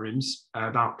breakout rooms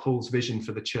about Paul's vision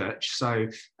for the church. So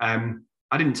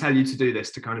I didn't tell you to do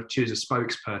this to kind of choose a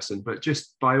spokesperson, but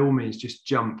just by all means, just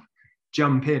jump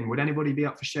in. Would anybody be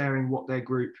up for sharing what their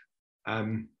group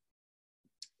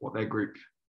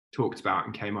talked about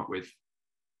and came up with?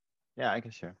 Yeah, I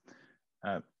can share.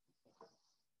 To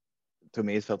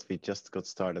me, it felt we just got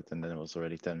started and then it was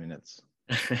already 10 minutes.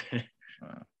 It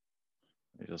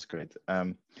was great.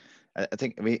 I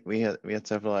think we had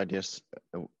several ideas.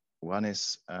 One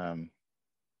is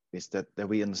is that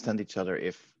we understand each other.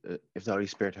 If the Holy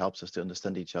Spirit helps us to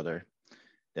understand each other,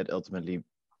 that ultimately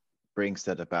brings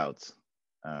that about,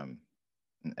 and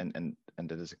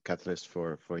that is a catalyst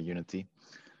for unity.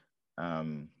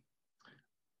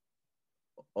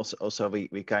 Also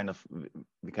we kind of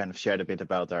shared a bit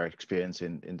about our experience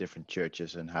in different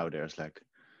churches and how there's like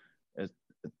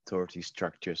authority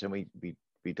structures, and we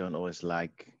don't always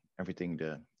like everything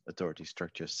the authority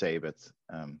structures say, but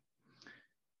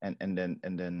and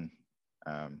then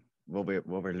what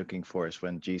we're looking for is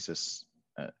when Jesus,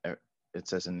 it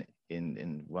says in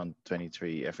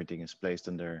 1:23, everything is placed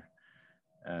under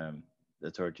the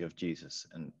authority of Jesus,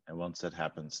 and once that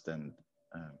happens, then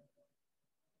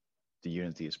the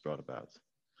unity is brought about.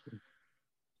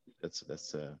 That's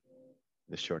the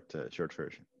short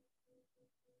version.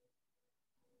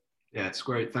 Yeah, it's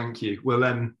great. Thank you.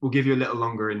 We'll give you a little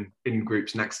longer in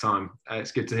groups next time.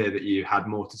 It's good to hear that you had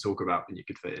more to talk about than you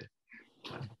could fit in.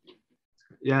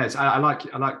 Yeah, I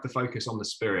like the focus on the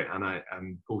Spirit, and I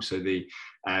also the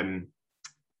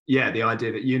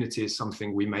idea that unity is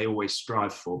something we may always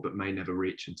strive for, but may never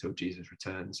reach until Jesus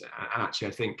returns. And actually,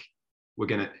 I think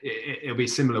it'll be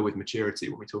similar with maturity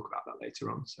when we talk about that later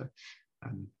on. So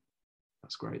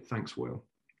that's great. Thanks, Will.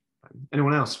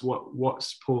 Anyone else?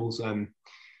 What's Paul's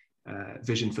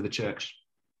vision for the church?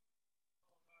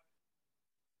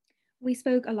 We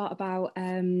spoke a lot about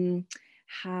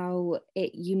how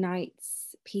it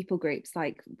unites people groups,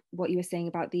 like what you were saying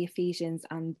about the Ephesians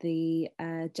and the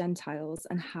Gentiles,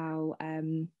 and how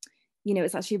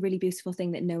it's actually a really beautiful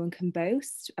thing that no one can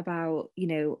boast about,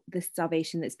 the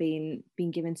salvation that's been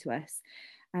given to us.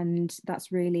 And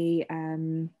that's really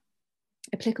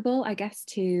applicable, I guess,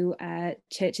 to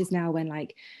churches now when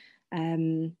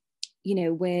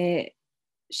we're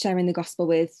sharing the gospel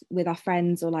with our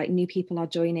friends, or like new people are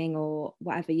joining or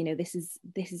whatever. This is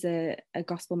a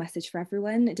gospel message for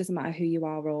everyone. It doesn't matter who you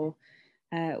are or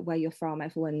where you're from.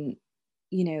 Everyone,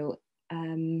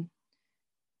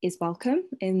 is welcome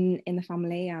in the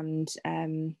family, and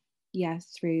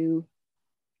through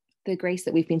the grace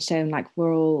that we've been shown, like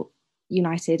we're all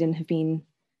united and have been,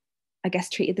 I guess,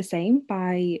 treated the same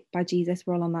by Jesus.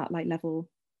 We're all on that like level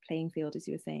playing field, as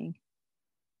you were saying.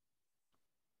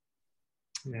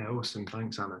 Yeah, awesome.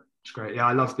 Thanks, Anna. It's great. Yeah,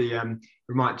 I love the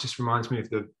just reminds me of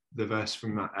the verse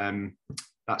from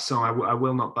that song. I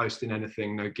will not boast in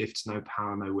anything, no gifts, no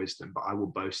power, no wisdom, but I will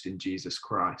boast in Jesus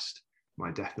Christ,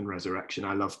 my death and resurrection.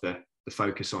 I love the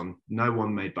focus on no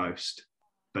one may boast,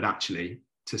 but actually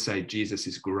to say Jesus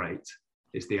is great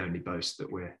is the only boast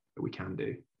that we can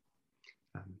do.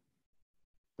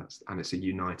 And it's a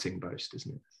uniting boast,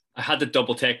 isn't it? I had to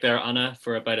double take there, Anna,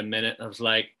 for about a minute. I was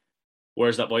like,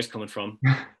 where's that voice coming from?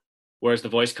 Where's the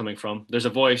voice coming from? There's a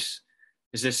voice.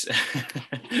 Is this?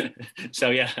 So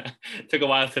yeah, it took a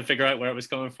while to figure out where it was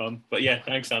coming from. But yeah,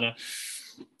 thanks, Anna.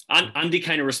 And Andy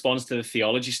kind of responds to the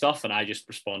theology stuff, and I just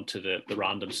respond to the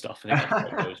random stuff. I think that's how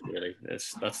it goes, really.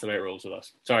 That's the way it rolls with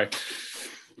us. Sorry.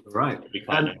 Right.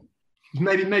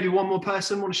 Maybe one more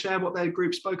person want to share what their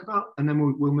group spoke about, and then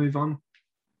we'll move on.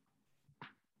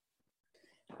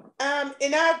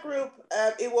 In our group,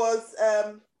 it was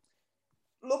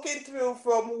looking through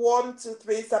from 1 to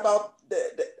 3. It's about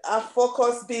our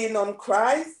focus being on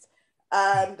Christ,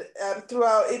 and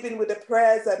throughout, even with the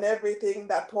prayers and everything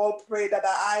that Paul prayed, that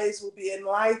our eyes will be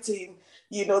enlightened,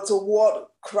 to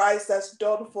what Christ has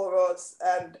done for us,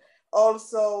 and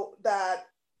also that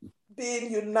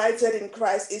being united in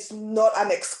Christ is not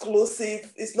an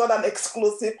exclusive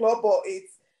club, but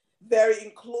it's very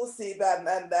inclusive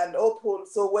and open.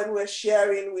 So when we're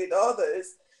sharing with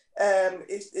others,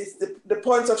 it's the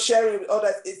point of sharing with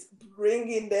others is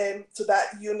bringing them to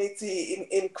that unity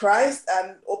in Christ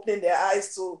and opening their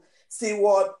eyes to see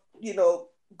what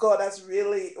God has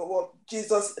really, what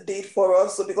Jesus did for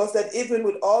us. So because then even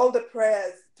with all the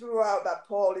prayers throughout that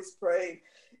Paul is praying,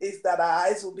 is that our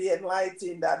eyes will be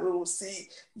enlightened, that we will see,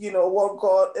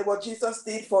 what Jesus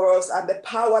did for us, and the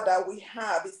power that we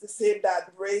have is the same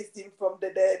that raised him from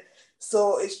the dead.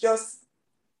 So it's just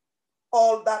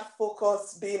all that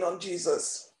focus being on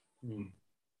Jesus.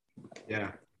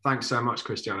 Yeah, thanks so much,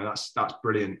 Christiana. That's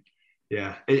brilliant.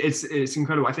 Yeah, it's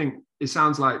incredible. I think it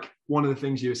sounds like one of the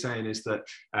things you were saying is that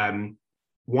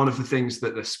one of the things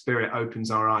that the Spirit opens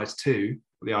our eyes to,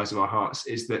 the eyes of our hearts,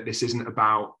 is that this isn't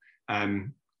about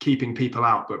keeping people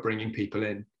out but bringing people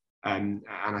in, and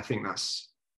I think that's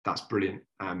brilliant,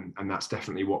 and that's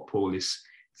definitely what Paul is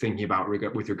thinking about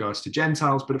with regards to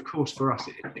Gentiles, but of course for us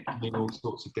it can mean all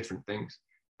sorts of different things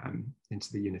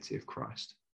into the unity of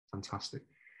Christ. Fantastic.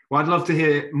 Well, I'd love to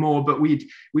hear more, but we'd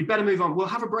better move on. We'll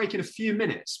have a break in a few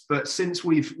minutes, but since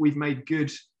we've made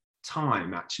good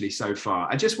time actually so far.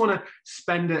 I just want to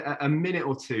spend a minute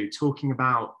or two talking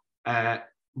about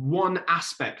one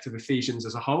aspect of Ephesians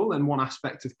as a whole and one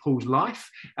aspect of Paul's life,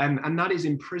 and that is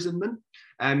imprisonment.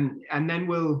 And then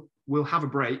we'll have a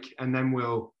break, and then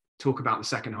we'll talk about the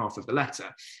second half of the letter.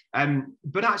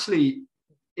 But actually,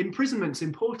 imprisonment's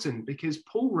important because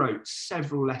Paul wrote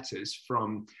several letters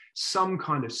from some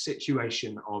kind of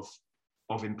situation of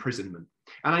imprisonment.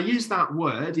 And I use that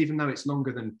word, even though it's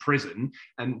longer than prison,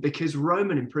 and because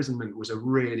Roman imprisonment was a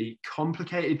really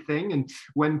complicated thing. And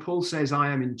when Paul says, I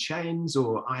am in chains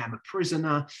or I am a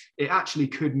prisoner, it actually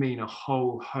could mean a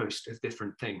whole host of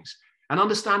different things. And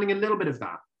understanding a little bit of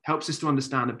that helps us to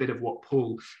understand a bit of what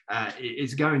Paul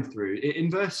is going through.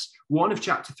 In verse 1 of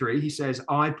chapter 3, he says,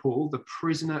 I, Paul, the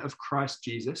prisoner of Christ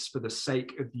Jesus, for the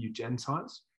sake of you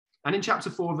Gentiles. And in chapter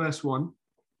 4, verse 1,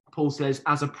 Paul says,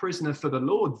 as a prisoner for the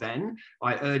Lord, then,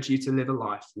 I urge you to live a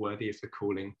life worthy of the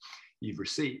calling you've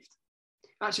received.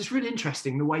 That's just really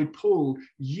interesting, the way Paul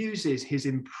uses his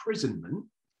imprisonment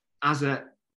as an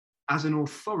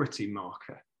authority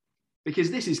marker. Because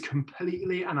this is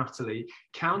completely and utterly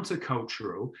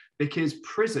countercultural, because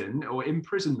prison or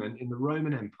imprisonment in the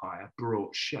Roman Empire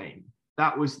brought shame.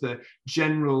 That was the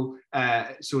general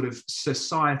sort of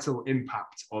societal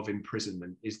impact of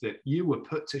imprisonment, is that you were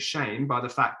put to shame by the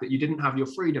fact that you didn't have your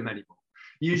freedom anymore.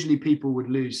 Usually people would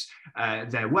lose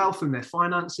their wealth and their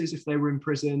finances if they were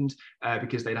imprisoned,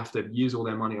 because they'd have to use all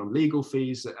their money on legal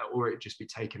fees, or it'd just be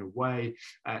taken away.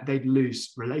 They'd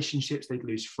lose relationships, they'd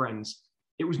lose friends.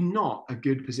 It was not a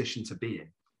good position to be in.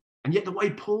 And yet the way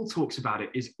Paul talks about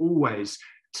it is always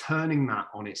turning that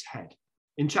on its head.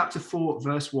 In chapter 4,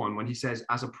 verse 1, when he says,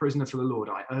 as a prisoner for the Lord,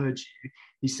 I urge you,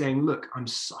 he's saying, look, I'm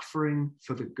suffering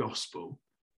for the gospel.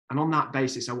 And on that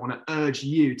basis, I want to urge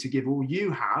you to give all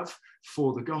you have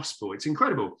for the gospel. It's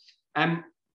incredible. And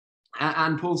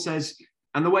Paul says,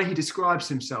 and the way he describes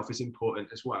himself is important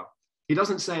as well. He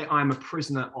doesn't say, I'm a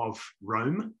prisoner of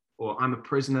Rome, or I'm a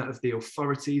prisoner of the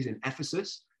authorities in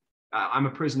Ephesus. I'm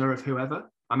a prisoner of whoever.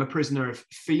 I'm a prisoner of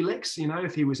Felix,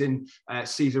 if he was in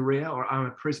Caesarea, or I'm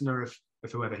a prisoner of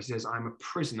whoever. He says, I'm a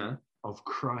prisoner of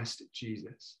Christ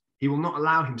Jesus. He will not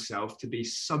allow himself to be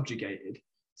subjugated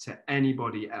to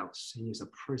anybody else. He is a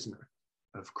prisoner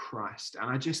of Christ.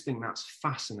 And I just think that's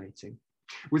fascinating.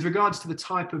 With regards to the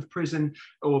type of prison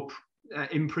or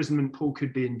imprisonment Paul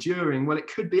could be enduring, well, it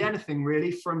could be anything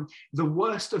really, from the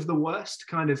worst of the worst,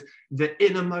 kind of the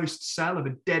innermost cell of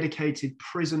a dedicated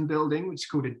prison building, which is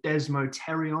called a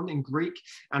desmoterion in Greek,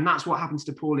 and that's what happens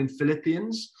to Paul in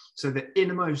Philippians. So the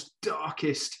innermost,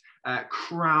 darkest,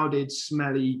 crowded,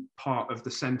 smelly part of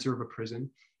the center of a prison.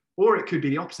 Or it could be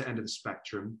the opposite end of the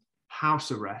spectrum,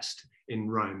 house arrest in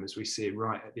Rome, as we see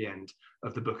right at the end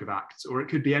of the book of Acts. Or it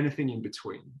could be anything in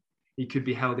between. He could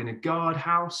be held in a guard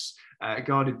house,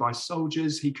 guarded by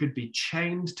soldiers. He could be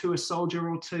chained to a soldier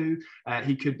or two.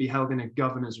 He could be held in a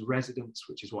governor's residence,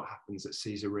 which is what happens at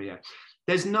Caesarea.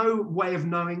 There's no way of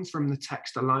knowing from the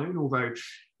text alone, although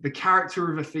the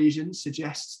character of Ephesians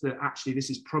suggests that actually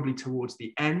this is probably towards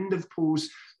the end of Paul's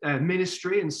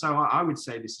ministry. And so I would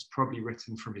say this is probably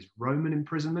written from his Roman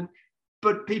imprisonment,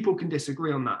 but people can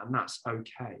disagree on that, and that's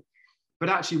okay. But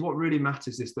actually what really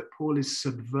matters is that Paul is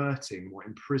subverting what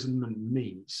imprisonment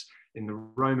means in the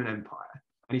Roman Empire.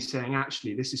 And he's saying,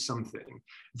 actually, this is something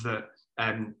that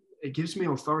it gives me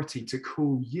authority to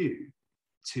call you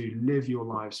to live your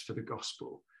lives for the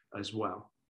gospel as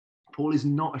well. Paul is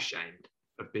not ashamed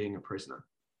of being a prisoner.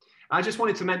 I just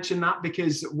wanted to mention that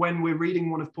because when we're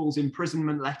reading one of Paul's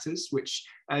imprisonment letters, which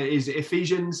is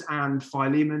Ephesians and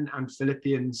Philemon and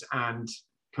Philippians and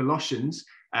Colossians,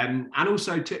 and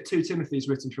also 2 Timothy is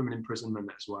written from an imprisonment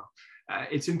as well.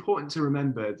 It's important to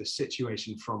remember the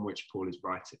situation from which Paul is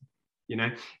writing.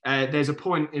 There's a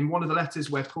point in one of the letters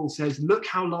where Paul says, look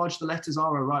how large the letters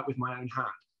are I write with my own hand.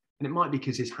 And it might be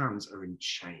because his hands are in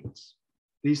chains.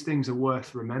 These things are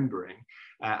worth remembering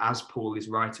as Paul is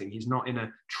writing. He's not in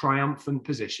a triumphant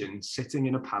position, sitting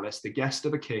in a palace, the guest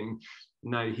of a king.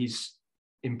 No, he's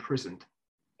imprisoned.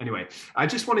 Anyway, I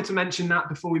just wanted to mention that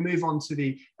before we move on to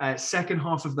the second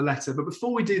half of the letter. But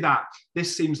before we do that,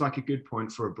 this seems like a good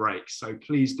point for a break. So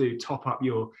please do top up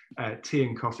your tea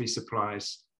and coffee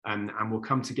supplies, and we'll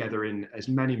come together in as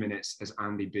many minutes as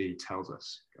Andy B tells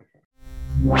us.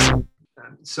 Okay.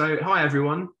 So hi,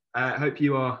 everyone. Hope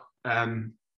you are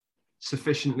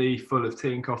sufficiently full of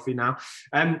tea and coffee now.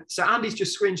 So Andy's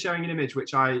just screen sharing an image,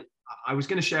 which I was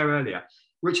going to share earlier,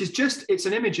 which is it's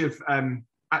an image of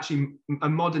actually a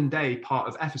modern day part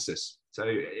of Ephesus. So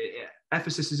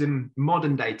Ephesus is in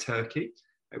modern day Turkey.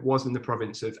 It was in the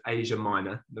province of Asia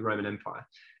Minor, the Roman Empire.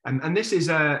 And this is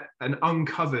an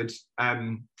uncovered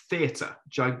theatre,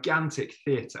 gigantic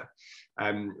theatre,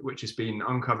 which has been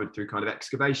uncovered through kind of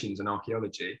excavations and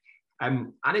archaeology.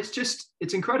 And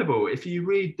it's incredible. If you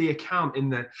read the account in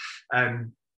the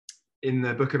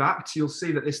book of Acts, you'll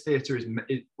see that this theatre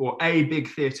or a big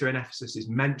theatre in Ephesus is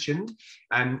mentioned.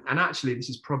 And actually, this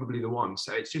is probably the one.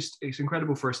 So it's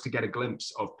incredible for us to get a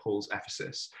glimpse of Paul's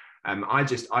Ephesus.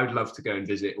 I would love to go and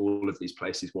visit all of these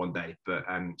places one day, but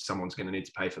someone's going to need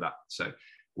to pay for that. So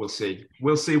we'll see.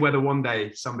 We'll see whether one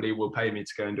day somebody will pay me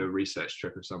to go and do a research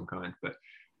trip of some kind. But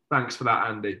thanks for that,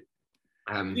 Andy.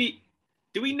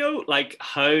 Do we know like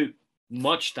how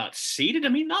much that's seated? I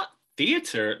mean, that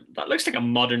theatre, that looks like a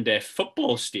modern day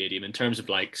football stadium in terms of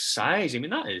like size. I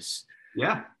mean, that is.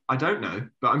 Yeah, I don't know,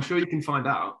 but I'm sure you can find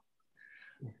out.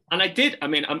 And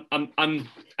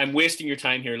I'm wasting your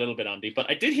time here a little bit, Andy,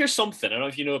 but I did hear something. I don't know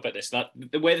if you know about this, that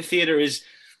the way the theatre is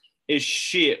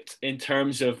shaped in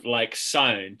terms of like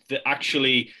sound, that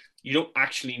actually you don't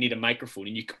actually need a microphone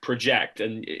and you can project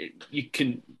and you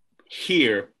can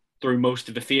hear through most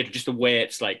of the theatre, just the way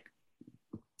it's like,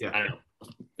 yeah. I don't know.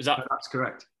 That's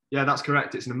correct. Yeah, that's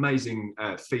correct. It's an amazing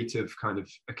feat of kind of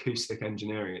acoustic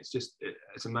engineering. It's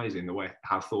amazing the way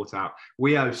how thought out.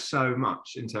 We owe so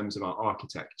much in terms of our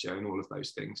architecture and all of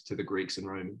those things to the Greeks and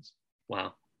Romans.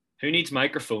 Wow. Who needs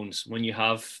microphones when you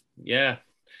have, that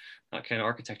kind of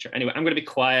architecture? Anyway, I'm going to be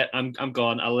quiet. I'm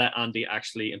gone. I'll let Andy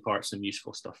actually impart some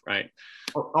useful stuff, right?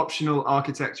 Optional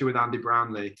architecture with Andy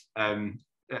Brownlee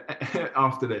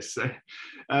after this. So,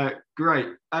 great.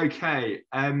 Okay.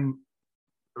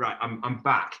 Right, I'm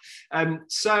back.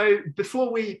 So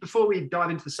before we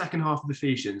dive into the second half of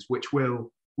Ephesians, which we'll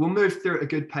move through at a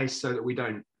good pace so that we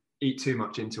don't eat too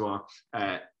much into our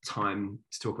time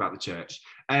to talk about the church.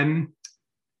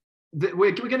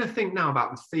 We're going to think now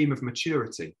about the theme of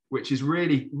maturity, which is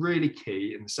really, really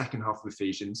key in the second half of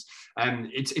Ephesians.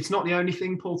 It's not the only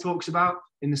thing Paul talks about,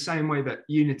 in the same way that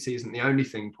unity isn't the only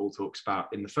thing Paul talks about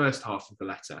in the first half of the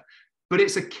letter. But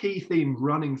it's a key theme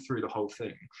running through the whole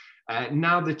thing.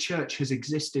 Now the church has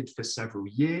existed for several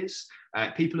years.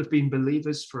 People have been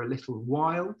believers for a little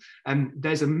while. And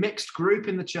there's a mixed group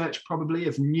in the church, probably,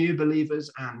 of new believers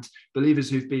and believers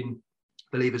who've been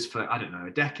believers for, I don't know,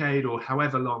 a decade or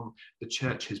however long the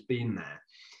church has been there.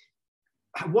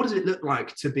 What does it look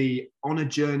like to be on a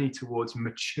journey towards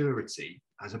maturity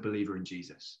as a believer in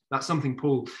Jesus? That's something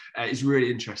Paul is really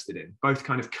interested in, both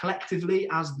kind of collectively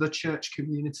as the church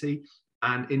community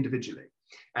and individually.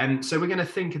 And so we're going to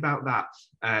think about that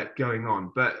going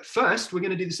on. But first, we're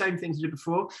going to do the same things we did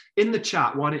before. In the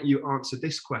chat, why don't you answer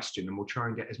this question, and we'll try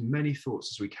and get as many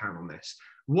thoughts as we can on this.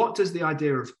 What does the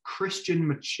idea of Christian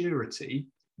maturity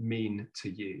mean to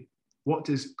you? What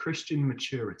does Christian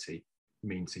maturity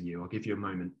mean to you? I'll give you a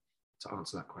moment to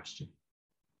answer that question.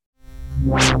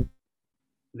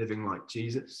 Living like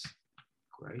Jesus.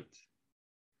 Great.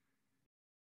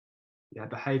 Yeah,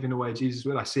 behave in a way Jesus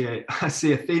will. I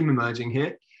see a theme emerging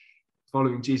here.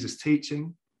 Following Jesus'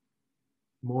 teaching.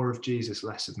 More of Jesus,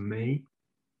 less of me.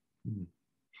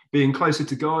 Being closer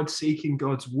to God, seeking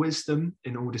God's wisdom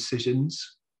in all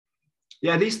decisions.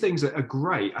 Yeah, these things are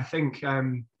great. I think,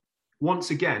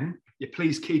 once again,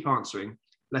 please keep answering.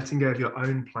 Letting go of your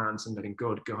own plans and letting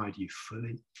God guide you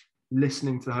fully.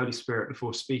 Listening to the Holy Spirit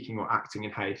before speaking or acting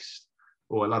in haste.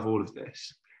 I love all of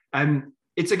this.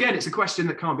 It's a question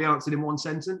that can't be answered in one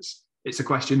sentence. It's a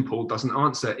question Paul doesn't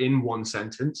answer in one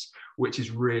sentence, which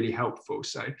is really helpful.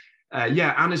 So,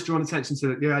 Anna's drawn attention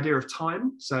to the idea of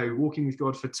time. So walking with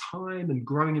God for time and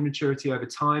growing in maturity over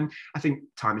time. I think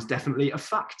time is definitely a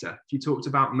factor. If you talked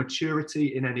about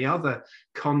maturity in any other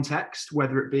context,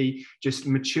 whether it be just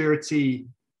maturity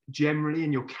generally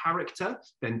in your character,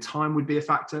 then time would be a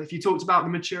factor. If you talked about the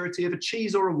maturity of a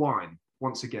cheese or a wine,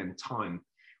 once again, time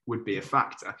would be a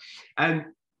factor.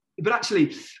 But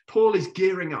actually, Paul is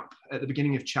gearing up at the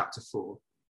beginning of chapter 4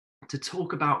 to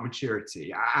talk about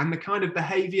maturity and the kind of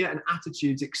behavior and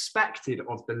attitudes expected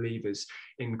of believers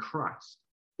in Christ.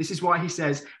 This is why he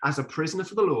says, as a prisoner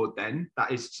for the Lord, then,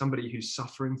 that is somebody who's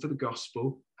suffering for the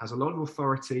gospel, has a lot of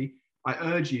authority, I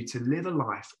urge you to live a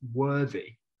life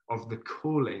worthy of the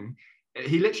calling.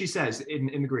 He literally says in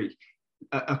the Greek,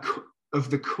 of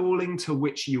the calling to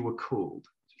which you were called.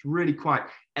 It's really quite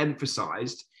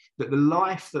emphasized that the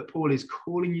life that Paul is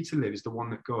calling you to live is the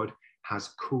one that God has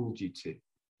called you to.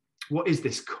 What is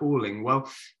this calling? Well,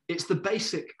 it's the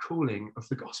basic calling of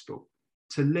the gospel,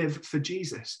 to live for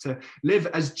Jesus, to live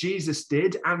as Jesus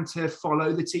did and to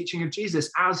follow the teaching of Jesus,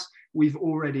 as we've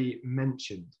already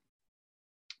mentioned.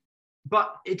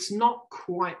 But it's not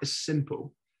quite as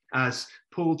simple as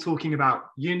Paul talking about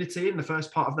unity in the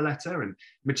first part of the letter and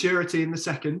maturity in the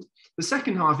second. The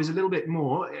second half is a little bit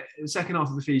more, the second half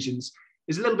of Ephesians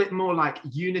is a little bit more like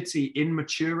unity in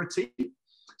maturity.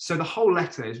 So the whole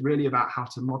letter is really about how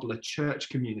to model a church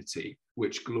community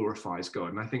which glorifies God.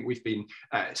 And I think we've been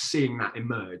seeing that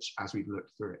emerge as we've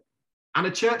looked through it. And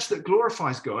a church that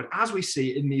glorifies God, as we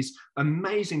see in these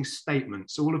amazing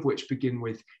statements, all of which begin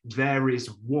with "there is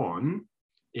one"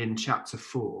 in chapter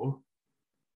 4,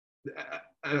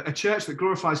 a church that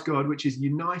glorifies God, which is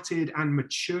united and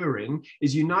maturing,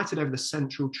 is united over the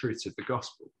central truths of the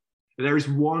gospel. There is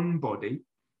one body,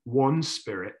 one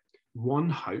spirit, one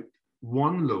hope,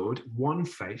 one Lord, one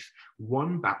faith,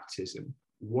 one baptism,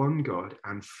 one God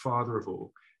and Father of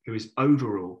all, who is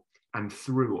over all and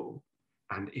through all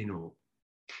and in all.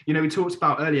 You know, we talked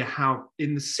about earlier how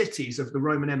in the cities of the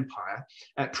Roman Empire,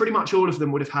 pretty much all of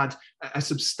them would have had a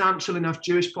substantial enough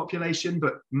Jewish population,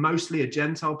 but mostly a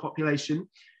Gentile population.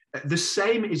 The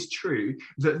same is true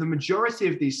that the majority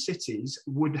of these cities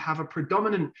would have a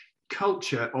predominant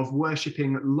culture of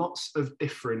worshipping lots of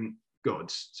different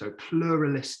gods, so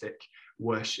pluralistic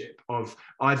worship of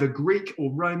either Greek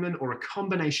or Roman or a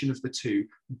combination of the two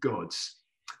gods.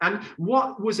 And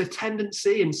what was a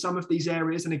tendency in some of these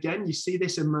areas, and again, you see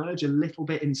this emerge a little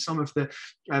bit in some of the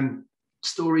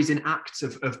stories in Acts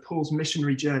of Paul's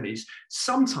missionary journeys.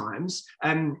 Sometimes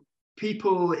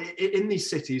people in these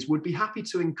cities would be happy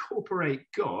to incorporate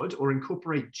God or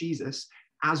incorporate Jesus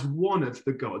as one of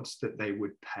the gods that they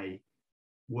would pay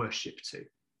worship to.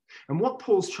 And what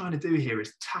Paul's trying to do here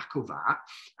is tackle that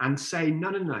and say,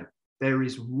 no, there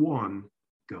is one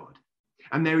God.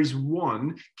 And there is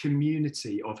one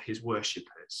community of his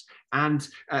worshippers. And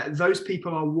those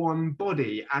people are one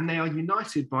body, and they are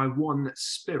united by one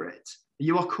spirit.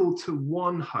 You are called to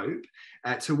one hope,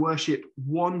 to worship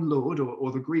one Lord,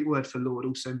 or the Greek word for Lord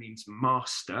also means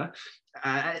master,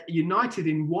 united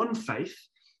in one faith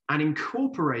and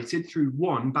incorporated through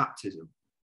one baptism.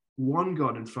 One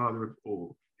God and Father of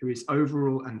all, who is over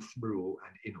all and through all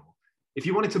and in all. If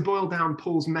you wanted to boil down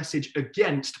Paul's message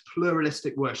against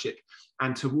pluralistic worship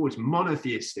and towards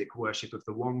monotheistic worship of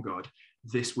the one God,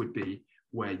 this would be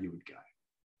where you would go.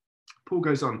 Paul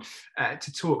goes on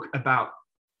to talk about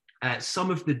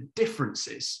some of the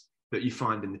differences that you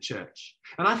find in the church.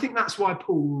 And I think that's why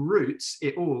Paul roots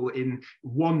it all in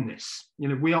oneness. You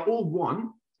know, we are all one,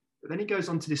 but then he goes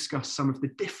on to discuss some of the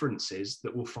differences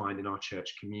that we'll find in our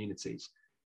church communities.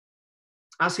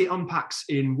 As he unpacks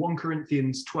in 1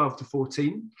 Corinthians 12 to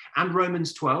 14 and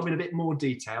Romans 12 in a bit more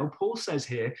detail, Paul says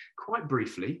here, quite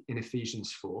briefly in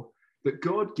Ephesians 4, that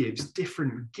God gives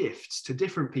different gifts to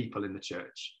different people in the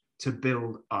church to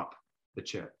build up the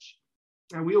church.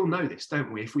 Now, we all know this,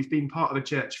 don't we? If we've been part of a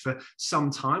church for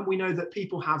some time, we know that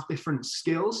people have different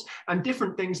skills and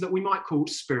different things that we might call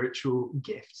spiritual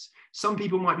gifts. Some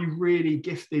people might be really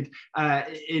gifted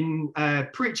in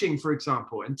preaching, for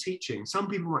example, and teaching. Some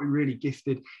people might be really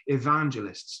gifted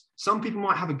evangelists. Some people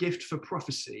might have a gift for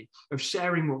prophecy, of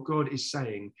sharing what God is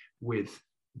saying with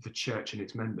the church and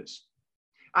its members.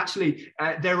 Actually,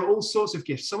 there are all sorts of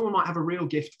gifts. Someone might have a real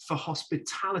gift for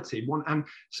hospitality, and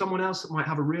someone else might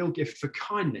have a real gift for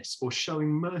kindness or showing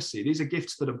mercy. These are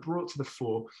gifts that are brought to the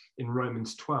fore in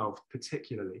Romans 12,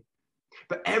 particularly.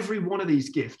 But every one of these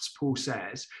gifts, Paul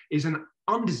says, is an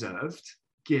undeserved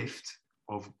gift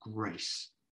of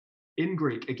grace. In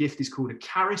Greek, a gift is called a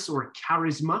charis or a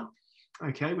charisma,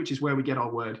 okay, which is where we get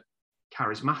our word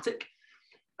charismatic.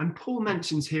 And Paul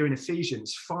mentions here in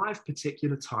Ephesians 5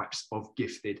 particular types of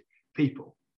gifted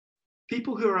people.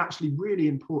 People who are actually really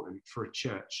important for a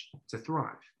church to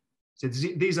thrive. So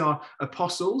these are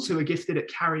apostles who are gifted at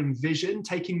carrying vision,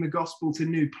 taking the gospel to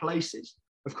new places.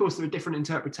 Of course, there are different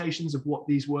interpretations of what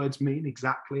these words mean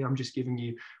exactly. I'm just giving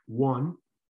you one.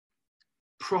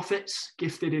 Prophets,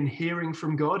 gifted in hearing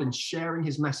from God and sharing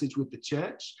his message with the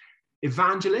church.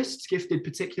 Evangelists, gifted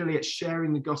particularly at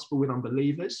sharing the gospel with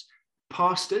unbelievers.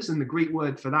 Pastors, and the Greek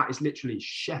word for that is literally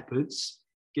shepherds,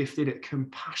 gifted at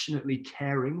compassionately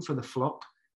caring for the flock.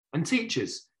 And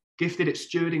teachers, gifted at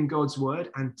stewarding God's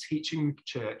word and teaching the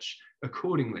church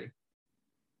accordingly.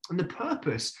 And the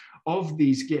purpose of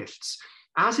these gifts,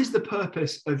 as is the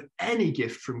purpose of any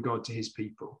gift from God to his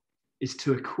people, is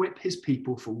to equip his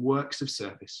people for works of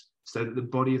service so that the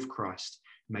body of Christ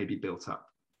may be built up.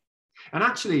 And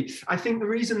actually, I think the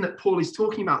reason that Paul is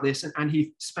talking about this, and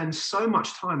he spends so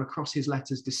much time across his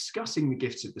letters discussing the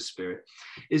gifts of the Spirit,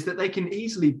 is that they can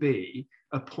easily be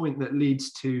a point that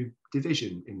leads to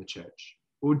division in the church,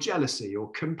 or jealousy, or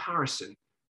comparison,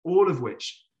 all of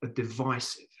which are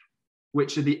divisive,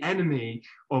 which are the enemy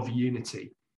of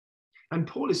unity. And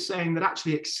Paul is saying that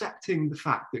actually accepting the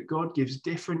fact that God gives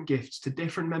different gifts to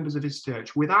different members of his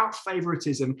church without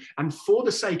favoritism and for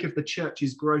the sake of the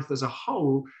church's growth as a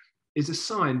whole is a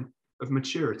sign of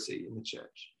maturity in the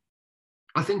church.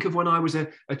 I think of when I was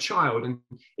a child, and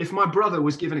if my brother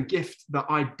was given a gift that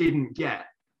I didn't get,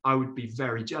 I would be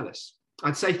very jealous.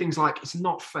 I'd say things like, it's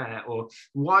not fair, or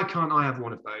why can't I have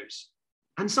one of those?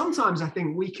 And sometimes I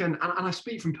think we can, and I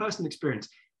speak from personal experience,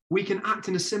 we can act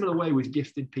in a similar way with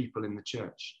gifted people in the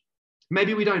church.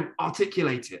 Maybe we don't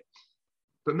articulate it,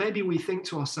 but maybe we think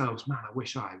to ourselves, man, I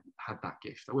wish I had that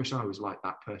gift. I wish I was like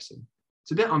that person.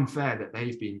 It's a bit unfair that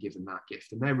they've been given that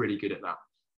gift and they're really good at that,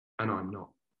 and I'm not.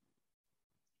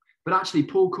 But actually,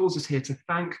 Paul calls us here to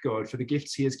thank God for the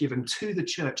gifts he has given to the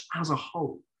church as a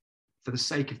whole, for the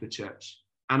sake of the church,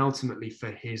 and ultimately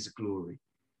for his glory.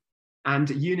 And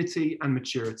unity and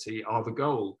maturity are the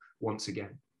goal once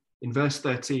again. In verse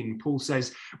 13, Paul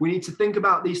says, we need to think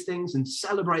about these things and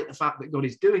celebrate the fact that God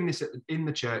is doing this in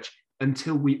the church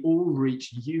until we all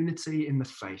reach unity in the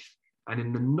faith and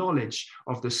in the knowledge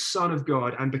of the Son of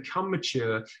God and become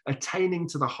mature, attaining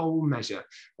to the whole measure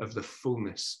of the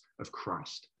fullness of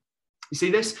Christ. You see,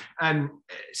 this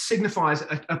signifies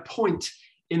a point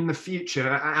in the future,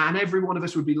 and every one of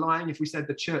us would be lying if we said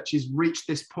the church has reached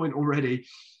this point already,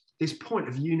 this point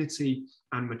of unity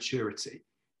and maturity.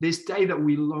 This day that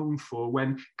we long for,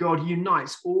 when God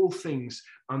unites all things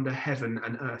under heaven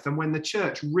and earth, and when the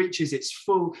church reaches its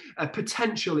full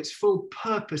potential, its full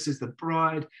purpose as the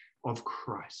bride of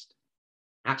Christ.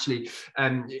 Actually,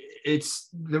 it's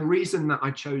the reason that I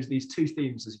chose these two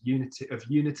themes as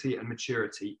unity and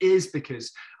maturity is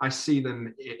because I see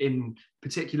them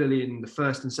particularly in the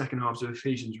first and second halves of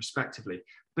Ephesians respectively.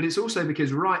 But it's also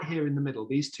because right here in the middle,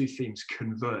 these two themes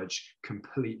converge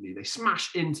completely. They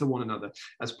smash into one another.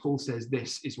 As Paul says,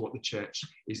 this is what the church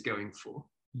is going for: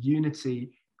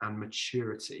 unity and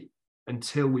maturity,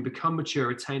 until we become mature,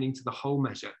 attaining to the whole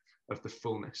measure of the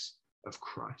fullness of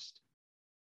Christ.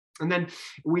 And then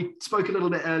we spoke a little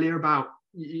bit earlier about,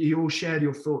 you all shared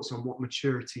your thoughts on what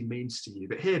maturity means to you.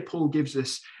 But here Paul gives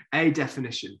us a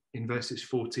definition in verses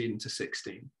 14 to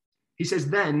 16. He says,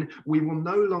 then we will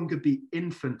no longer be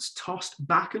infants tossed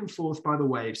back and forth by the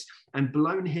waves and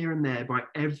blown here and there by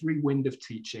every wind of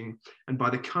teaching and by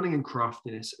the cunning and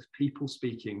craftiness of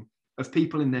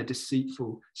people in their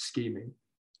deceitful scheming.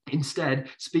 Instead,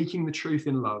 speaking the truth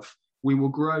in love, we will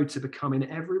grow to become in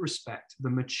every respect the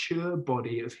mature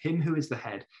body of him who is the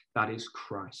head, that is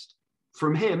Christ.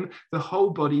 From him, the whole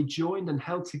body, joined and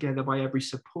held together by every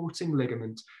supporting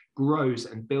ligament, grows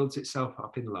and builds itself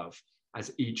up in love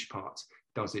as each part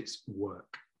does its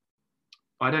work.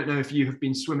 I don't know if you have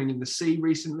been swimming in the sea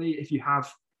recently. If you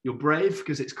have, you're brave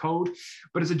because it's cold.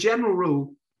 But as a general rule,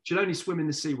 you should only swim in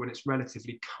the sea when it's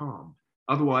relatively calm.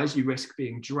 Otherwise, you risk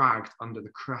being dragged under the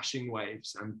crashing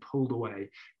waves and pulled away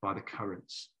by the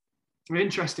currents.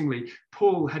 Interestingly,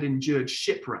 Paul had endured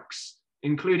shipwrecks,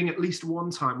 including at least one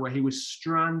time where he was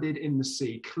stranded in the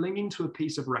sea, clinging to a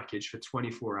piece of wreckage for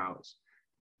 24 hours.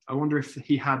 I wonder if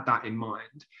he had that in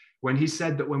mind when he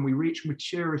said that when we reach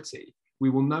maturity, we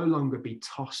will no longer be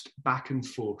tossed back and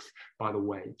forth by the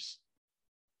waves.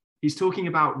 He's talking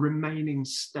about remaining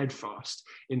steadfast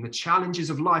in the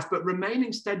challenges of life, but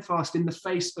remaining steadfast in the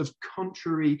face of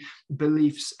contrary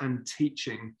beliefs and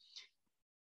teaching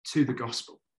to the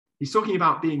gospel. He's talking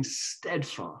about being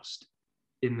steadfast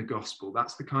in the gospel.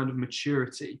 That's the kind of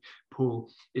maturity Paul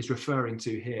is referring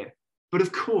to here. But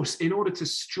of course, in order to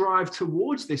strive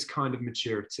towards this kind of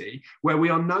maturity, where we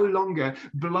are no longer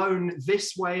blown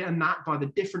this way and that by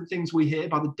the different things we hear,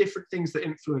 by the different things that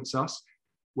influence us,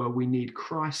 well, we need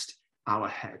Christ, our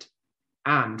head,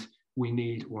 and we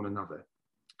need one another,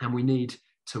 and we need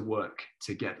to work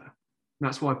together. And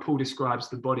that's why Paul describes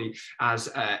the body as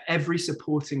every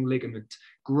supporting ligament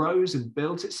grows and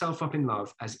builds itself up in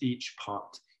love as each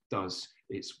part does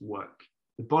its work.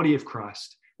 The body of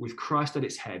Christ, with Christ at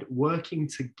its head, working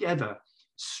together,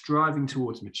 striving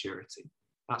towards maturity.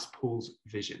 That's Paul's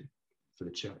vision for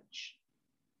the church.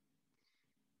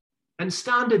 And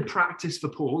standard practice for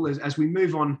Paul, as we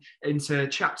move on into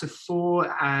chapter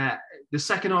 4, the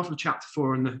second half of chapter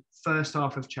 4 and the first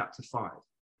half of chapter 5.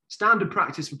 Standard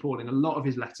practice for Paul in a lot of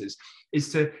his letters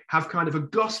is to have kind of a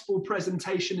gospel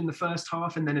presentation in the first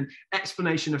half and then an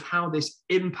explanation of how this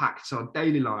impacts our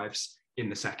daily lives in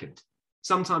the second.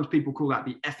 Sometimes people call that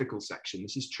the ethical section.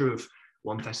 This is true of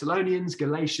 1 Thessalonians,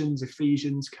 Galatians,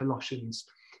 Ephesians, Colossians,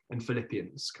 and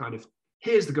Philippians. Kind of,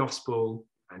 here's the gospel,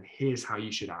 and here's how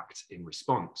you should act in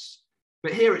response.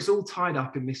 But here it's all tied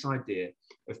up in this idea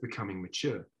of becoming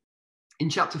mature. In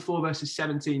chapter 4, verses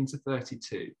 17 to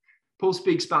 32, Paul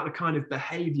speaks about the kind of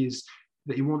behaviors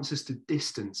that he wants us to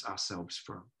distance ourselves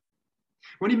from.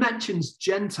 When he mentions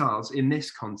Gentiles in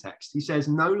this context, he says,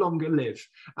 no longer live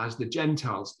as the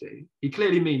Gentiles do. He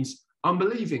clearly means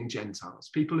unbelieving Gentiles,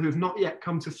 people who have not yet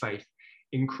come to faith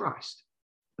in Christ.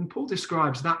 And Paul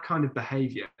describes that kind of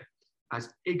behavior as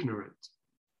ignorant.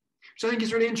 So I think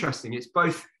it's really interesting.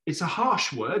 It's a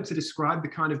harsh word to describe the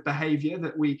kind of behavior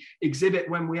that we exhibit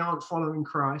when we aren't following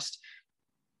Christ,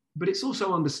 but it's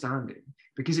also understanding,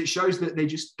 because it shows that they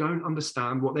just don't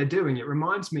understand what they're doing. It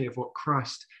reminds me of what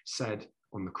Christ said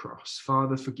on the cross: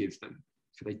 Father, forgive them,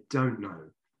 for they don't know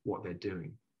what they're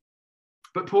doing.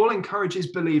 But Paul encourages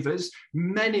believers,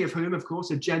 many of whom, of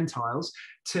course, are Gentiles,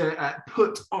 to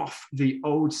put off the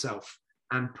old self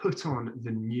and put on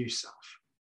the new self.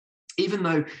 Even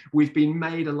though we've been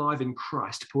made alive in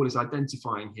Christ, Paul is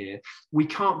identifying here, we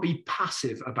can't be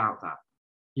passive about that.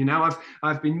 You know,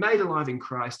 I've been made alive in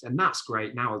Christ, and that's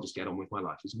great. Now I'll just get on with my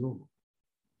life as normal.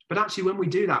 But actually, when we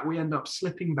do that, we end up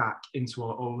slipping back into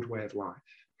our old way of life.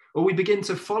 Or we begin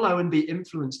to follow and be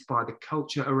influenced by the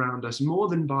culture around us more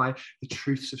than by the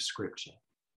truths of Scripture.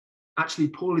 Actually,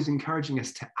 Paul is encouraging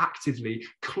us to actively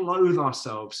clothe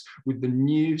ourselves with the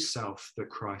new self that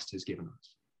Christ has given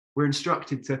us. We're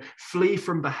instructed to flee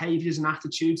from behaviors and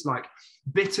attitudes like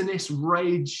bitterness,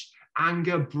 rage,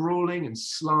 anger, brawling, and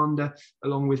slander,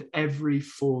 along with every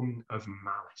form of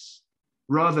malice.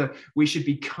 Rather, we should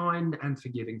be kind and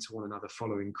forgiving to one another,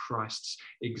 following Christ's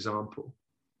example.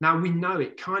 Now, we know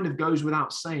it kind of goes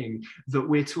without saying that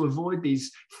we're to avoid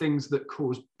these things that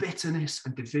cause bitterness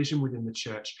and division within the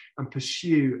church and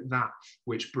pursue that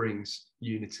which brings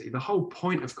unity. The whole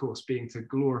point, of course, being to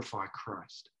glorify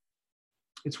Christ.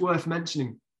 It's worth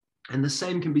mentioning, and the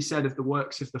same can be said of the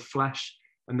works of the flesh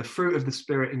and the fruit of the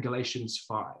Spirit in Galatians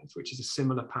 5, which is a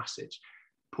similar passage.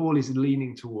 Paul is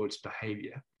leaning towards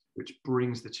behavior which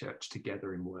brings the church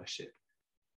together in worship.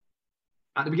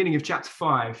 At the beginning of chapter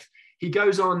 5, he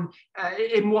goes on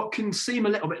in what can seem a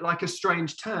little bit like a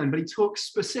strange turn, but he talks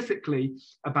specifically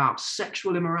about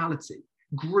sexual immorality,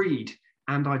 greed,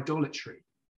 and idolatry.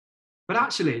 But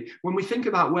actually, when we think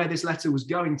about where this letter was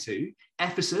going to,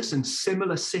 Ephesus and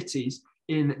similar cities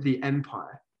in the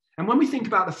empire, and when we think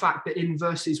about the fact that in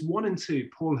verses 1 and 2,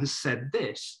 Paul has said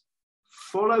this: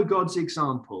 follow God's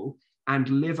example and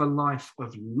live a life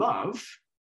of love,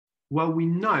 well, we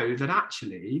know that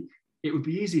actually it would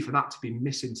be easy for that to be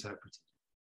misinterpreted.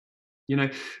 You know,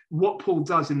 what Paul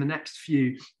does in the next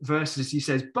few verses, he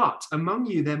says, but among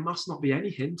you there must not be any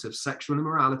hint of sexual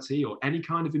immorality or any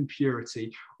kind of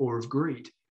impurity or of greed.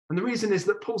 And the reason is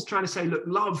that Paul's trying to say, look,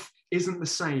 love isn't the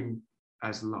same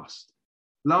as lust.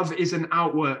 Love isn't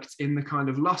outworked in the kind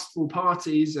of lustful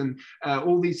parties and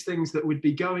all these things that would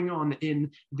be going on in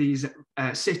these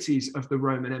cities of the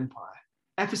Roman Empire.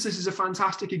 Ephesus is a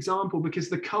fantastic example because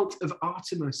the cult of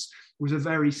Artemis was a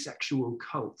very sexual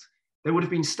cult. There would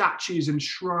have been statues and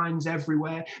shrines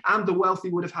everywhere, and the wealthy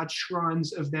would have had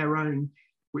shrines of their own,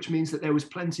 which means that there was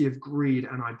plenty of greed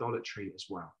and idolatry as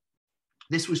well.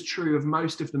 This was true of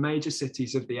most of the major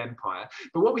cities of the empire.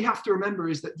 But what we have to remember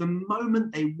is that the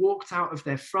moment they walked out of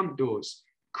their front doors,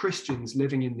 Christians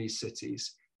living in these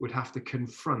cities would have to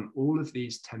confront all of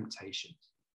these temptations.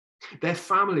 Their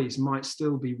families might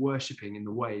still be worshipping in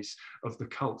the ways of the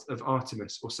cult of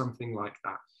Artemis or something like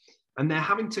that. And they're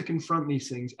having to confront these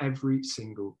things every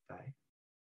single day.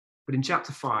 But in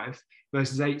chapter 5,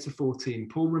 verses 8 to 14,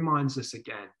 Paul reminds us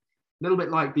again, a little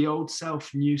bit like the old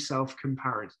self, new self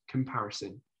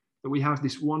comparison, that we have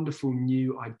this wonderful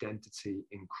new identity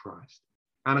in Christ.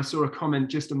 And I saw a comment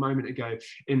just a moment ago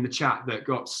in the chat that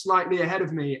got slightly ahead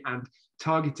of me and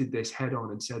targeted this head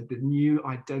on and said the new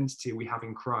identity we have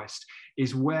in Christ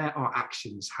is where our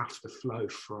actions have to flow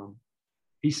from.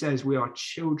 He says we are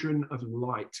children of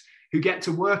light who get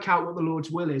to work out what the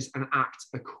Lord's will is and act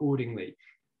accordingly,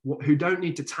 who don't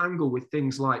need to tangle with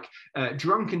things like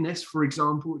drunkenness, for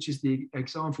example, which is the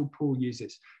example Paul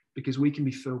uses, because we can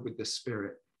be filled with the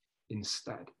Spirit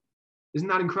instead. Isn't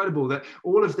that incredible that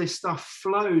all of this stuff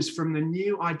flows from the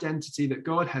new identity that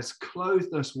God has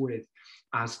clothed us with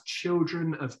as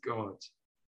children of God?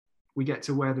 We get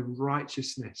to wear the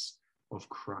righteousness of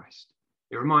Christ.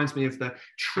 It reminds me of the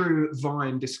true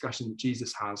vine discussion that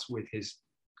Jesus has with his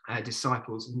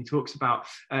disciples. And he talks about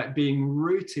being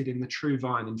rooted in the true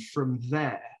vine, and from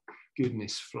there,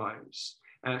 goodness flows.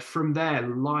 From there,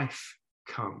 life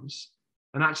comes.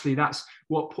 And actually, that's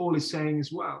what Paul is saying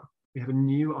as well. We have a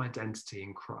new identity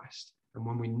in Christ. And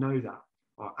when we know that,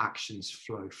 our actions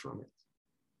flow from it.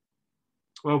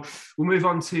 Well, we'll move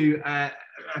on to a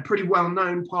pretty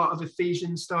well-known part of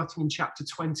Ephesians, starting in chapter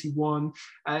 21.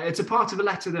 It's a part of a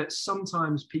letter that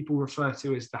sometimes people refer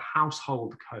to as the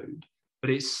household code. but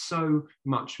it's so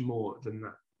much more than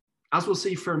that. As we'll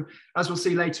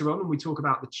see later on when we talk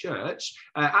about the church,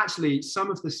 actually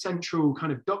some of the central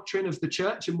kind of doctrine of the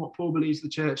church and what Paul believes the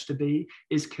church to be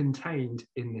is contained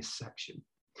in this section.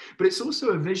 But it's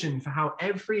also a vision for how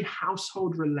every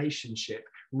household relationship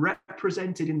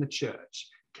represented in the church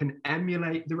can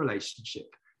emulate the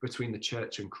relationship between the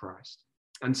church and Christ.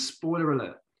 And spoiler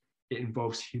alert, it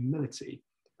involves humility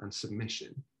and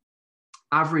submission.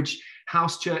 Average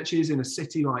house churches in a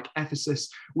city like Ephesus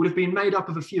would have been made up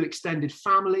of a few extended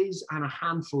families and a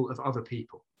handful of other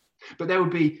people. But there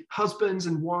would be husbands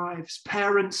and wives,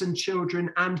 parents and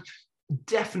children, and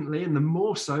definitely, and the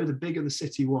more so, the bigger the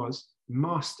city was,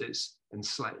 masters and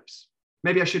slaves.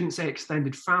 Maybe I shouldn't say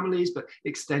extended families, but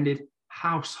extended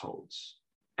households.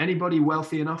 Anybody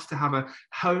wealthy enough to have a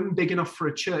home big enough for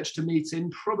a church to meet in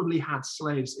probably had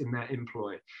slaves in their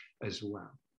employ as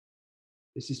well.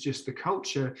 This is just the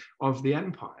culture of the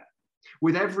empire,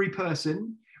 with every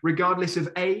person, regardless of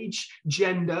age,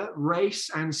 gender, race,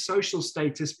 and social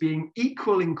status, being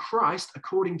equal in Christ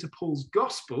according to Paul's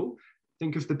gospel.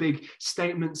 Think of the big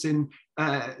statements in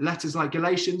letters like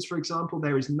Galatians, for example.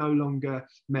 There is no longer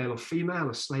male or female,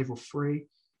 or slave or free,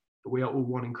 but we are all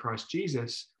one in Christ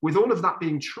Jesus. With all of that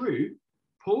being true,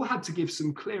 Paul had to give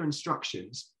some clear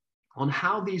instructions on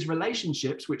how these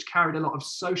relationships, which carried a lot of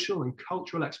social and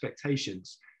cultural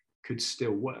expectations, could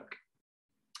still work.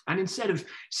 And instead of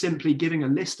simply giving a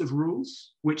list of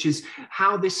rules, which is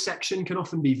how this section can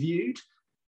often be viewed,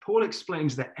 Paul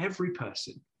explains that every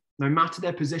person, no matter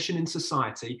their position in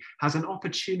society, has an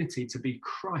opportunity to be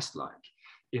Christ-like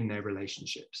in their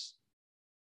relationships.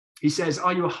 He says,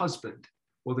 are you a husband?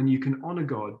 Well, then you can honor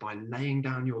God by laying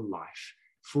down your life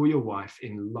for your wife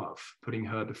in love, putting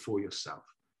her before yourself.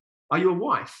 Are you a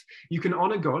wife? You can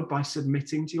honor God by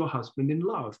submitting to your husband in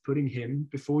love, putting him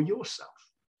before yourself.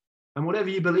 And whatever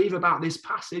you believe about this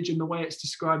passage and the way it's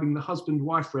describing the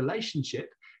husband-wife relationship,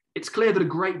 it's clear that a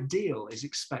great deal is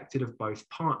expected of both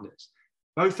partners.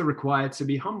 Both are required to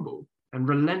be humble and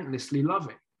relentlessly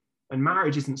loving. And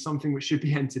marriage isn't something which should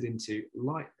be entered into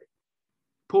lightly.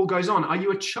 Paul goes on, are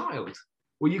you a child?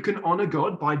 Well, you can honor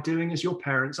God by doing as your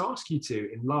parents ask you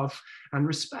to in love and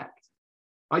respect.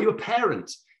 Are you a parent?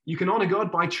 You can honor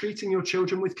God by treating your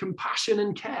children with compassion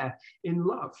and care in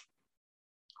love.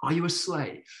 Are you a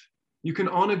slave? You can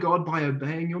honor God by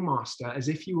obeying your master as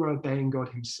if you were obeying God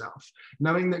himself,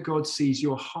 knowing that God sees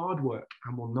your hard work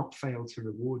and will not fail to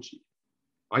reward you.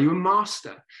 Are you a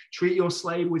master? Treat your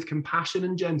slave with compassion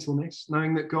and gentleness,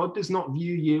 knowing that God does not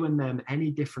view you and them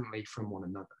any differently from one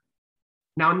another.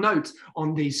 Now, note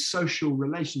on these social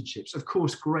relationships, of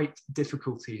course, great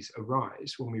difficulties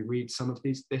arise when we read some of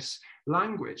this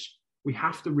language. We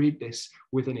have to read this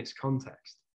within its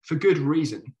context. For good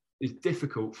reason, it's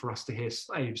difficult for us to hear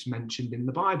slaves mentioned in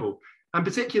the Bible, and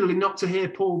particularly not to hear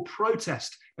Paul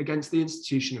protest against the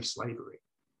institution of slavery.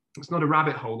 It's not a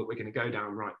rabbit hole that we're going to go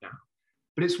down right now.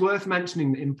 But it's worth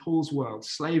mentioning that in Paul's world,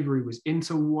 slavery was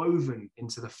interwoven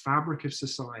into the fabric of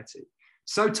society,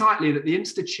 so tightly that the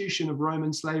institution of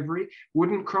Roman slavery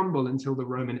wouldn't crumble until the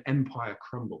Roman Empire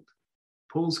crumbled.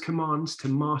 Paul's commands to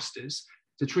masters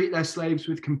to treat their slaves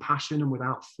with compassion and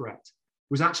without threat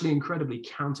was actually incredibly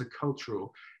countercultural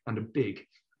and a big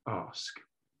ask.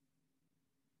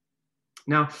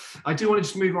 Now, I do want to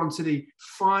just move on to the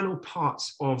final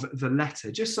parts of the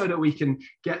letter, just so that we can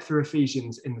get through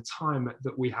Ephesians in the time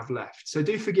that we have left. So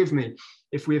do forgive me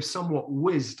if we have somewhat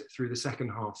whizzed through the second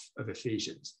half of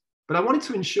Ephesians. But I wanted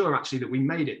to ensure actually that we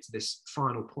made it to this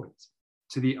final point,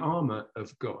 to the armor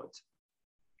of God.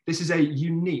 This is a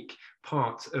unique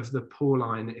part of the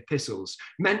Pauline epistles,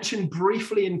 mentioned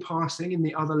briefly in passing in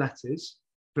the other letters,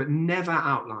 but never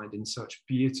outlined in such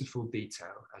beautiful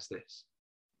detail as this.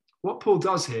 What Paul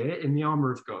does here in the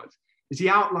armor of God is he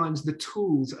outlines the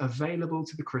tools available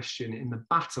to the Christian in the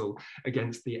battle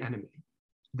against the enemy,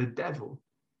 the devil,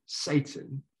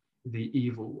 Satan, the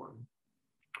evil one.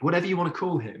 Whatever you want to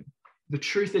call him, the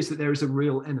truth is that there is a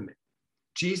real enemy.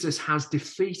 Jesus has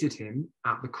defeated him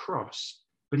at the cross,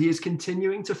 but he is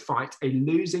continuing to fight a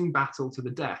losing battle to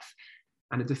the death,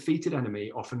 and a defeated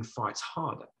enemy often fights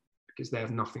harder because they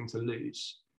have nothing to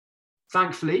lose.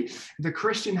 Thankfully, the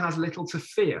Christian has little to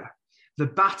fear. The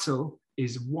battle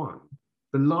is won.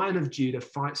 The Lion of Judah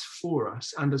fights for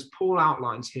us, and as Paul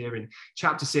outlines here in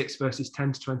chapter 6, verses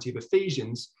 10 to 20 of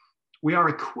Ephesians, we are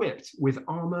equipped with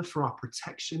armor for our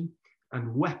protection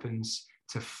and weapons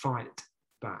to fight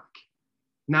back.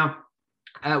 Now,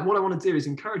 what I want to do is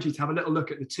encourage you to have a little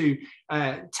look at the two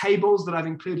tables that I've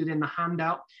included in the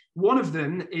handout. One of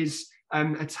them is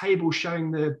a table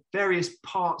showing the various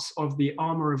parts of the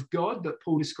armor of God that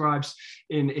Paul describes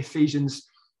in Ephesians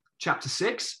chapter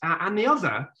 6, and the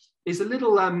other is a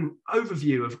little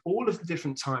overview of all of the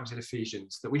different times in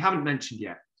Ephesians that we haven't mentioned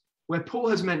yet, where Paul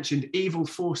has mentioned evil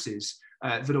forces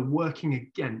that are working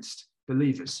against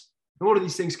believers. And all of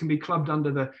these things can be clubbed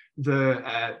under the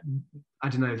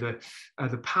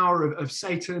power of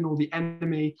Satan or the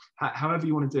enemy, however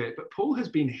you want to do it. But Paul has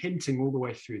been hinting all the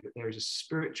way through that there is a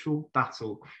spiritual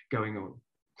battle going on.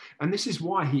 And this is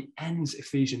why he ends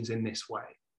Ephesians in this way,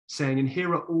 saying, and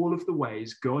here are all of the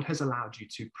ways God has allowed you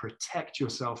to protect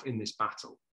yourself in this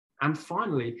battle. And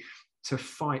finally, to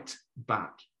fight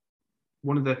back.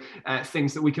 One of the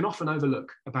things that we can often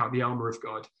overlook about the armor of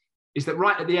God is that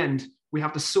right at the end, we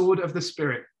have the sword of the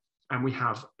Spirit and we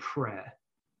have prayer.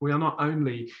 We are not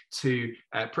only to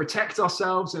protect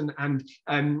ourselves and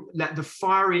let the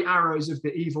fiery arrows of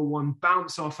the evil one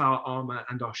bounce off our armor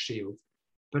and our shield,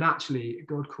 but actually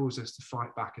God calls us to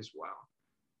fight back as well,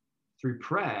 through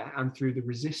prayer and through the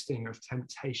resisting of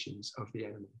temptations of the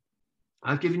enemy.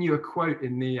 I've given you a quote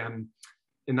in the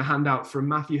handout from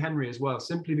Matthew Henry as well,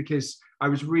 simply because I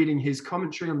was reading his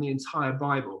commentary on the entire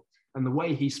Bible, and the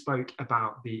way he spoke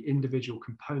about the individual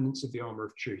components of the armor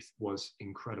of truth was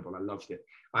incredible. I loved it.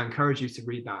 I encourage you to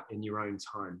read that in your own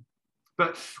time.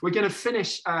 But we're going to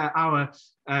finish our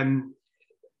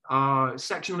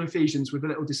section on Ephesians with a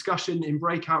little discussion in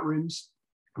breakout rooms.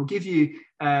 We'll give you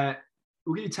 10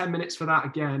 minutes for that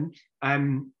again,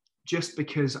 just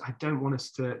because I don't want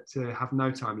us to have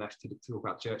no time left to talk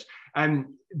about church.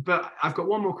 But I've got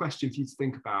one more question for you to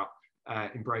think about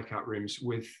in breakout rooms,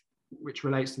 which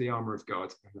relates to the armor of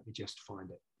God. Let me just find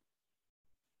it.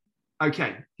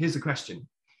 Okay, here's the question.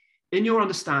 In your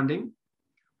understanding,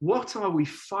 what are we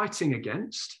fighting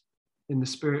against in the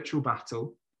spiritual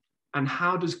battle, and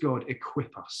how does God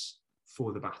equip us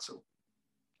for the battle?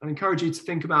 I encourage you to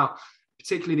think about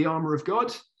particularly the armor of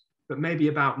God, but maybe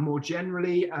about more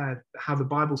generally how the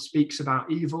Bible speaks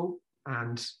about evil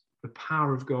and the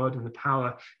power of God and the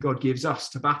power God gives us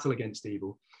to battle against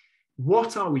evil.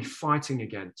 What are we fighting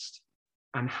against,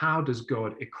 and how does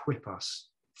God equip us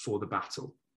for the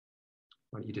battle?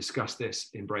 Why don't you discuss this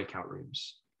in breakout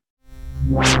rooms?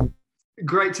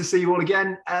 Great to see you all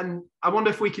again. I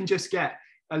wonder if we can just get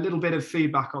a little bit of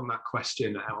feedback on that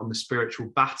question on the spiritual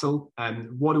battle.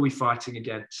 What are we fighting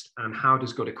against, and how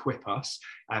does God equip us?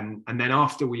 And then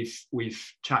after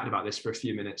we've chatted about this for a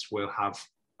few minutes, we'll have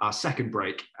our second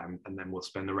break, and then we'll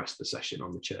spend the rest of the session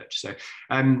on the church. So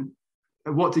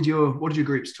what did your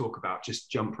groups talk about? Just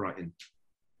jump right in.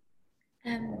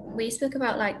 We spoke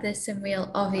about like there's some real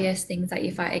obvious things that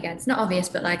you fight against. Not obvious,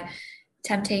 but like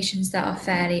temptations that are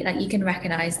fairly, like you can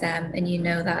recognize them and you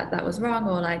know that was wrong,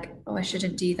 or like, oh, I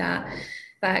shouldn't do that.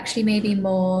 But actually maybe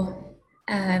more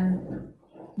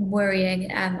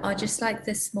worrying are just like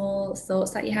the small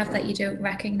thoughts that you have that you don't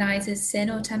recognize as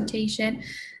sin or temptation.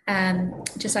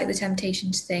 Just like the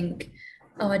temptation to think,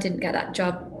 oh, I didn't get that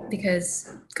job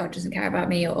because God doesn't care about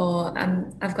me, or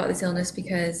I've got this illness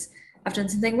because I've done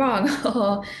something wrong,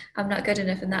 or I'm not good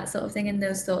enough, and that sort of thing. And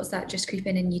those thoughts that just creep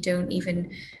in and you don't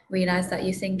even realize that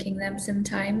you're thinking them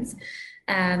sometimes.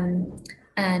 And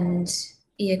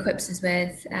he equips us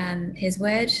with his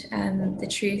word, the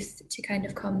truth, to kind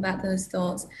of combat those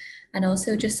thoughts. And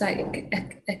also just like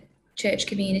a church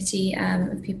community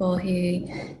of people who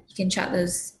you can chat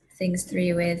those things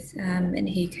through with, and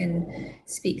who can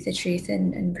speak the truth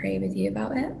and pray with you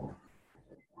about it.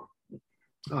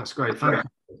 Oh, that's great. Thank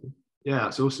you. Yeah,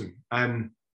 that's awesome.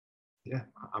 Yeah,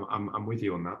 I'm with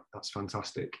you on that. That's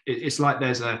fantastic. It's like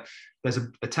there's a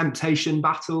temptation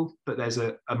battle, but there's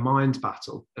a mind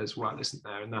battle as well, isn't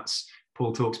there? And that's,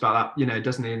 Paul talks about that,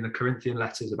 doesn't he, in the Corinthian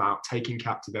letters, about taking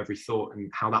captive every thought, and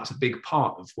how that's a big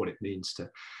part of what it means to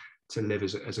live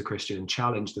as a Christian and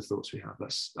challenge the thoughts we have.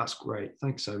 That's great.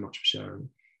 Thanks so much for sharing.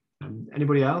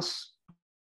 Anybody else?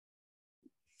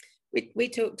 We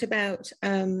talked about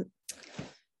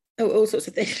all sorts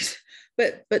of things.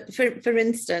 But for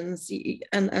instance,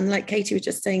 and like Katie was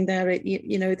just saying there,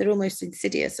 they're almost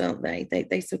insidious, aren't they?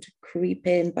 They sort of creep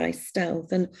in by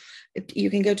stealth. And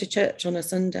you can go to church on a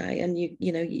Sunday, and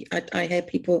I hear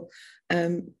people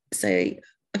say,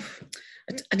 oh,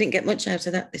 I didn't get much out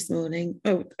of that this morning.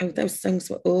 Oh, those songs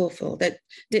were awful. That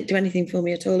didn't do anything for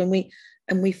me at all.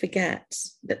 And we forget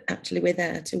that actually we're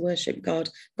there to worship God.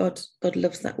 God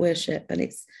loves that worship, and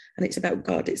it's about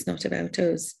God. It's not about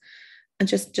us. And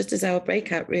just as our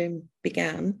breakout room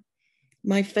began,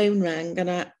 my phone rang,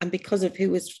 and because of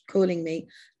who was calling me,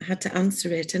 I had to answer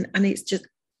it. And it's just,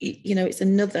 it's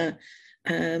another,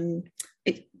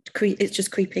 it's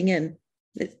just creeping in.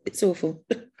 It's awful,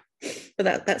 but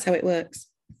that's how it works.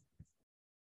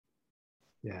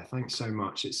 Yeah, thanks so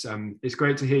much. It's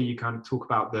great to hear you kind of talk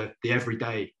about the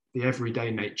everyday the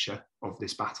everyday nature of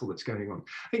this battle that's going on.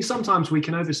 I think sometimes we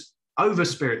can over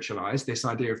spiritualize this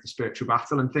idea of the spiritual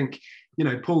battle and think, you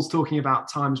know, Paul's talking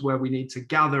about times where we need to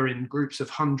gather in groups of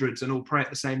hundreds and all pray at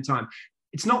the same time.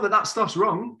 It's not that stuff's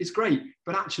wrong, it's great,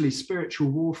 but actually spiritual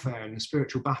warfare and the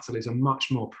spiritual battle is a much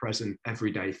more present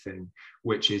everyday thing,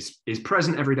 which is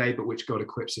present every day, but which God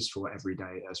equips us for every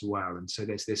day as well. And so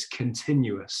there's this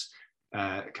continuous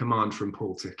command from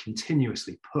Paul to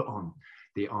continuously put on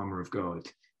the armor of God.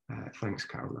 Thanks,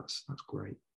 Carol, that's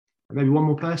great. And maybe one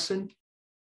more person.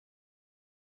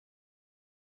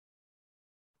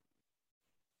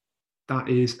 That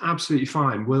is absolutely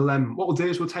fine. We'll what we'll do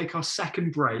is we'll take our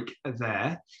second break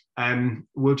there.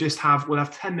 We'll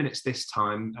have 10 minutes this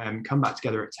time. Come back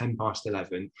together at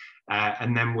 11:10,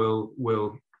 and then we'll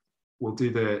do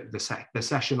the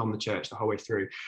session on the church the whole way through.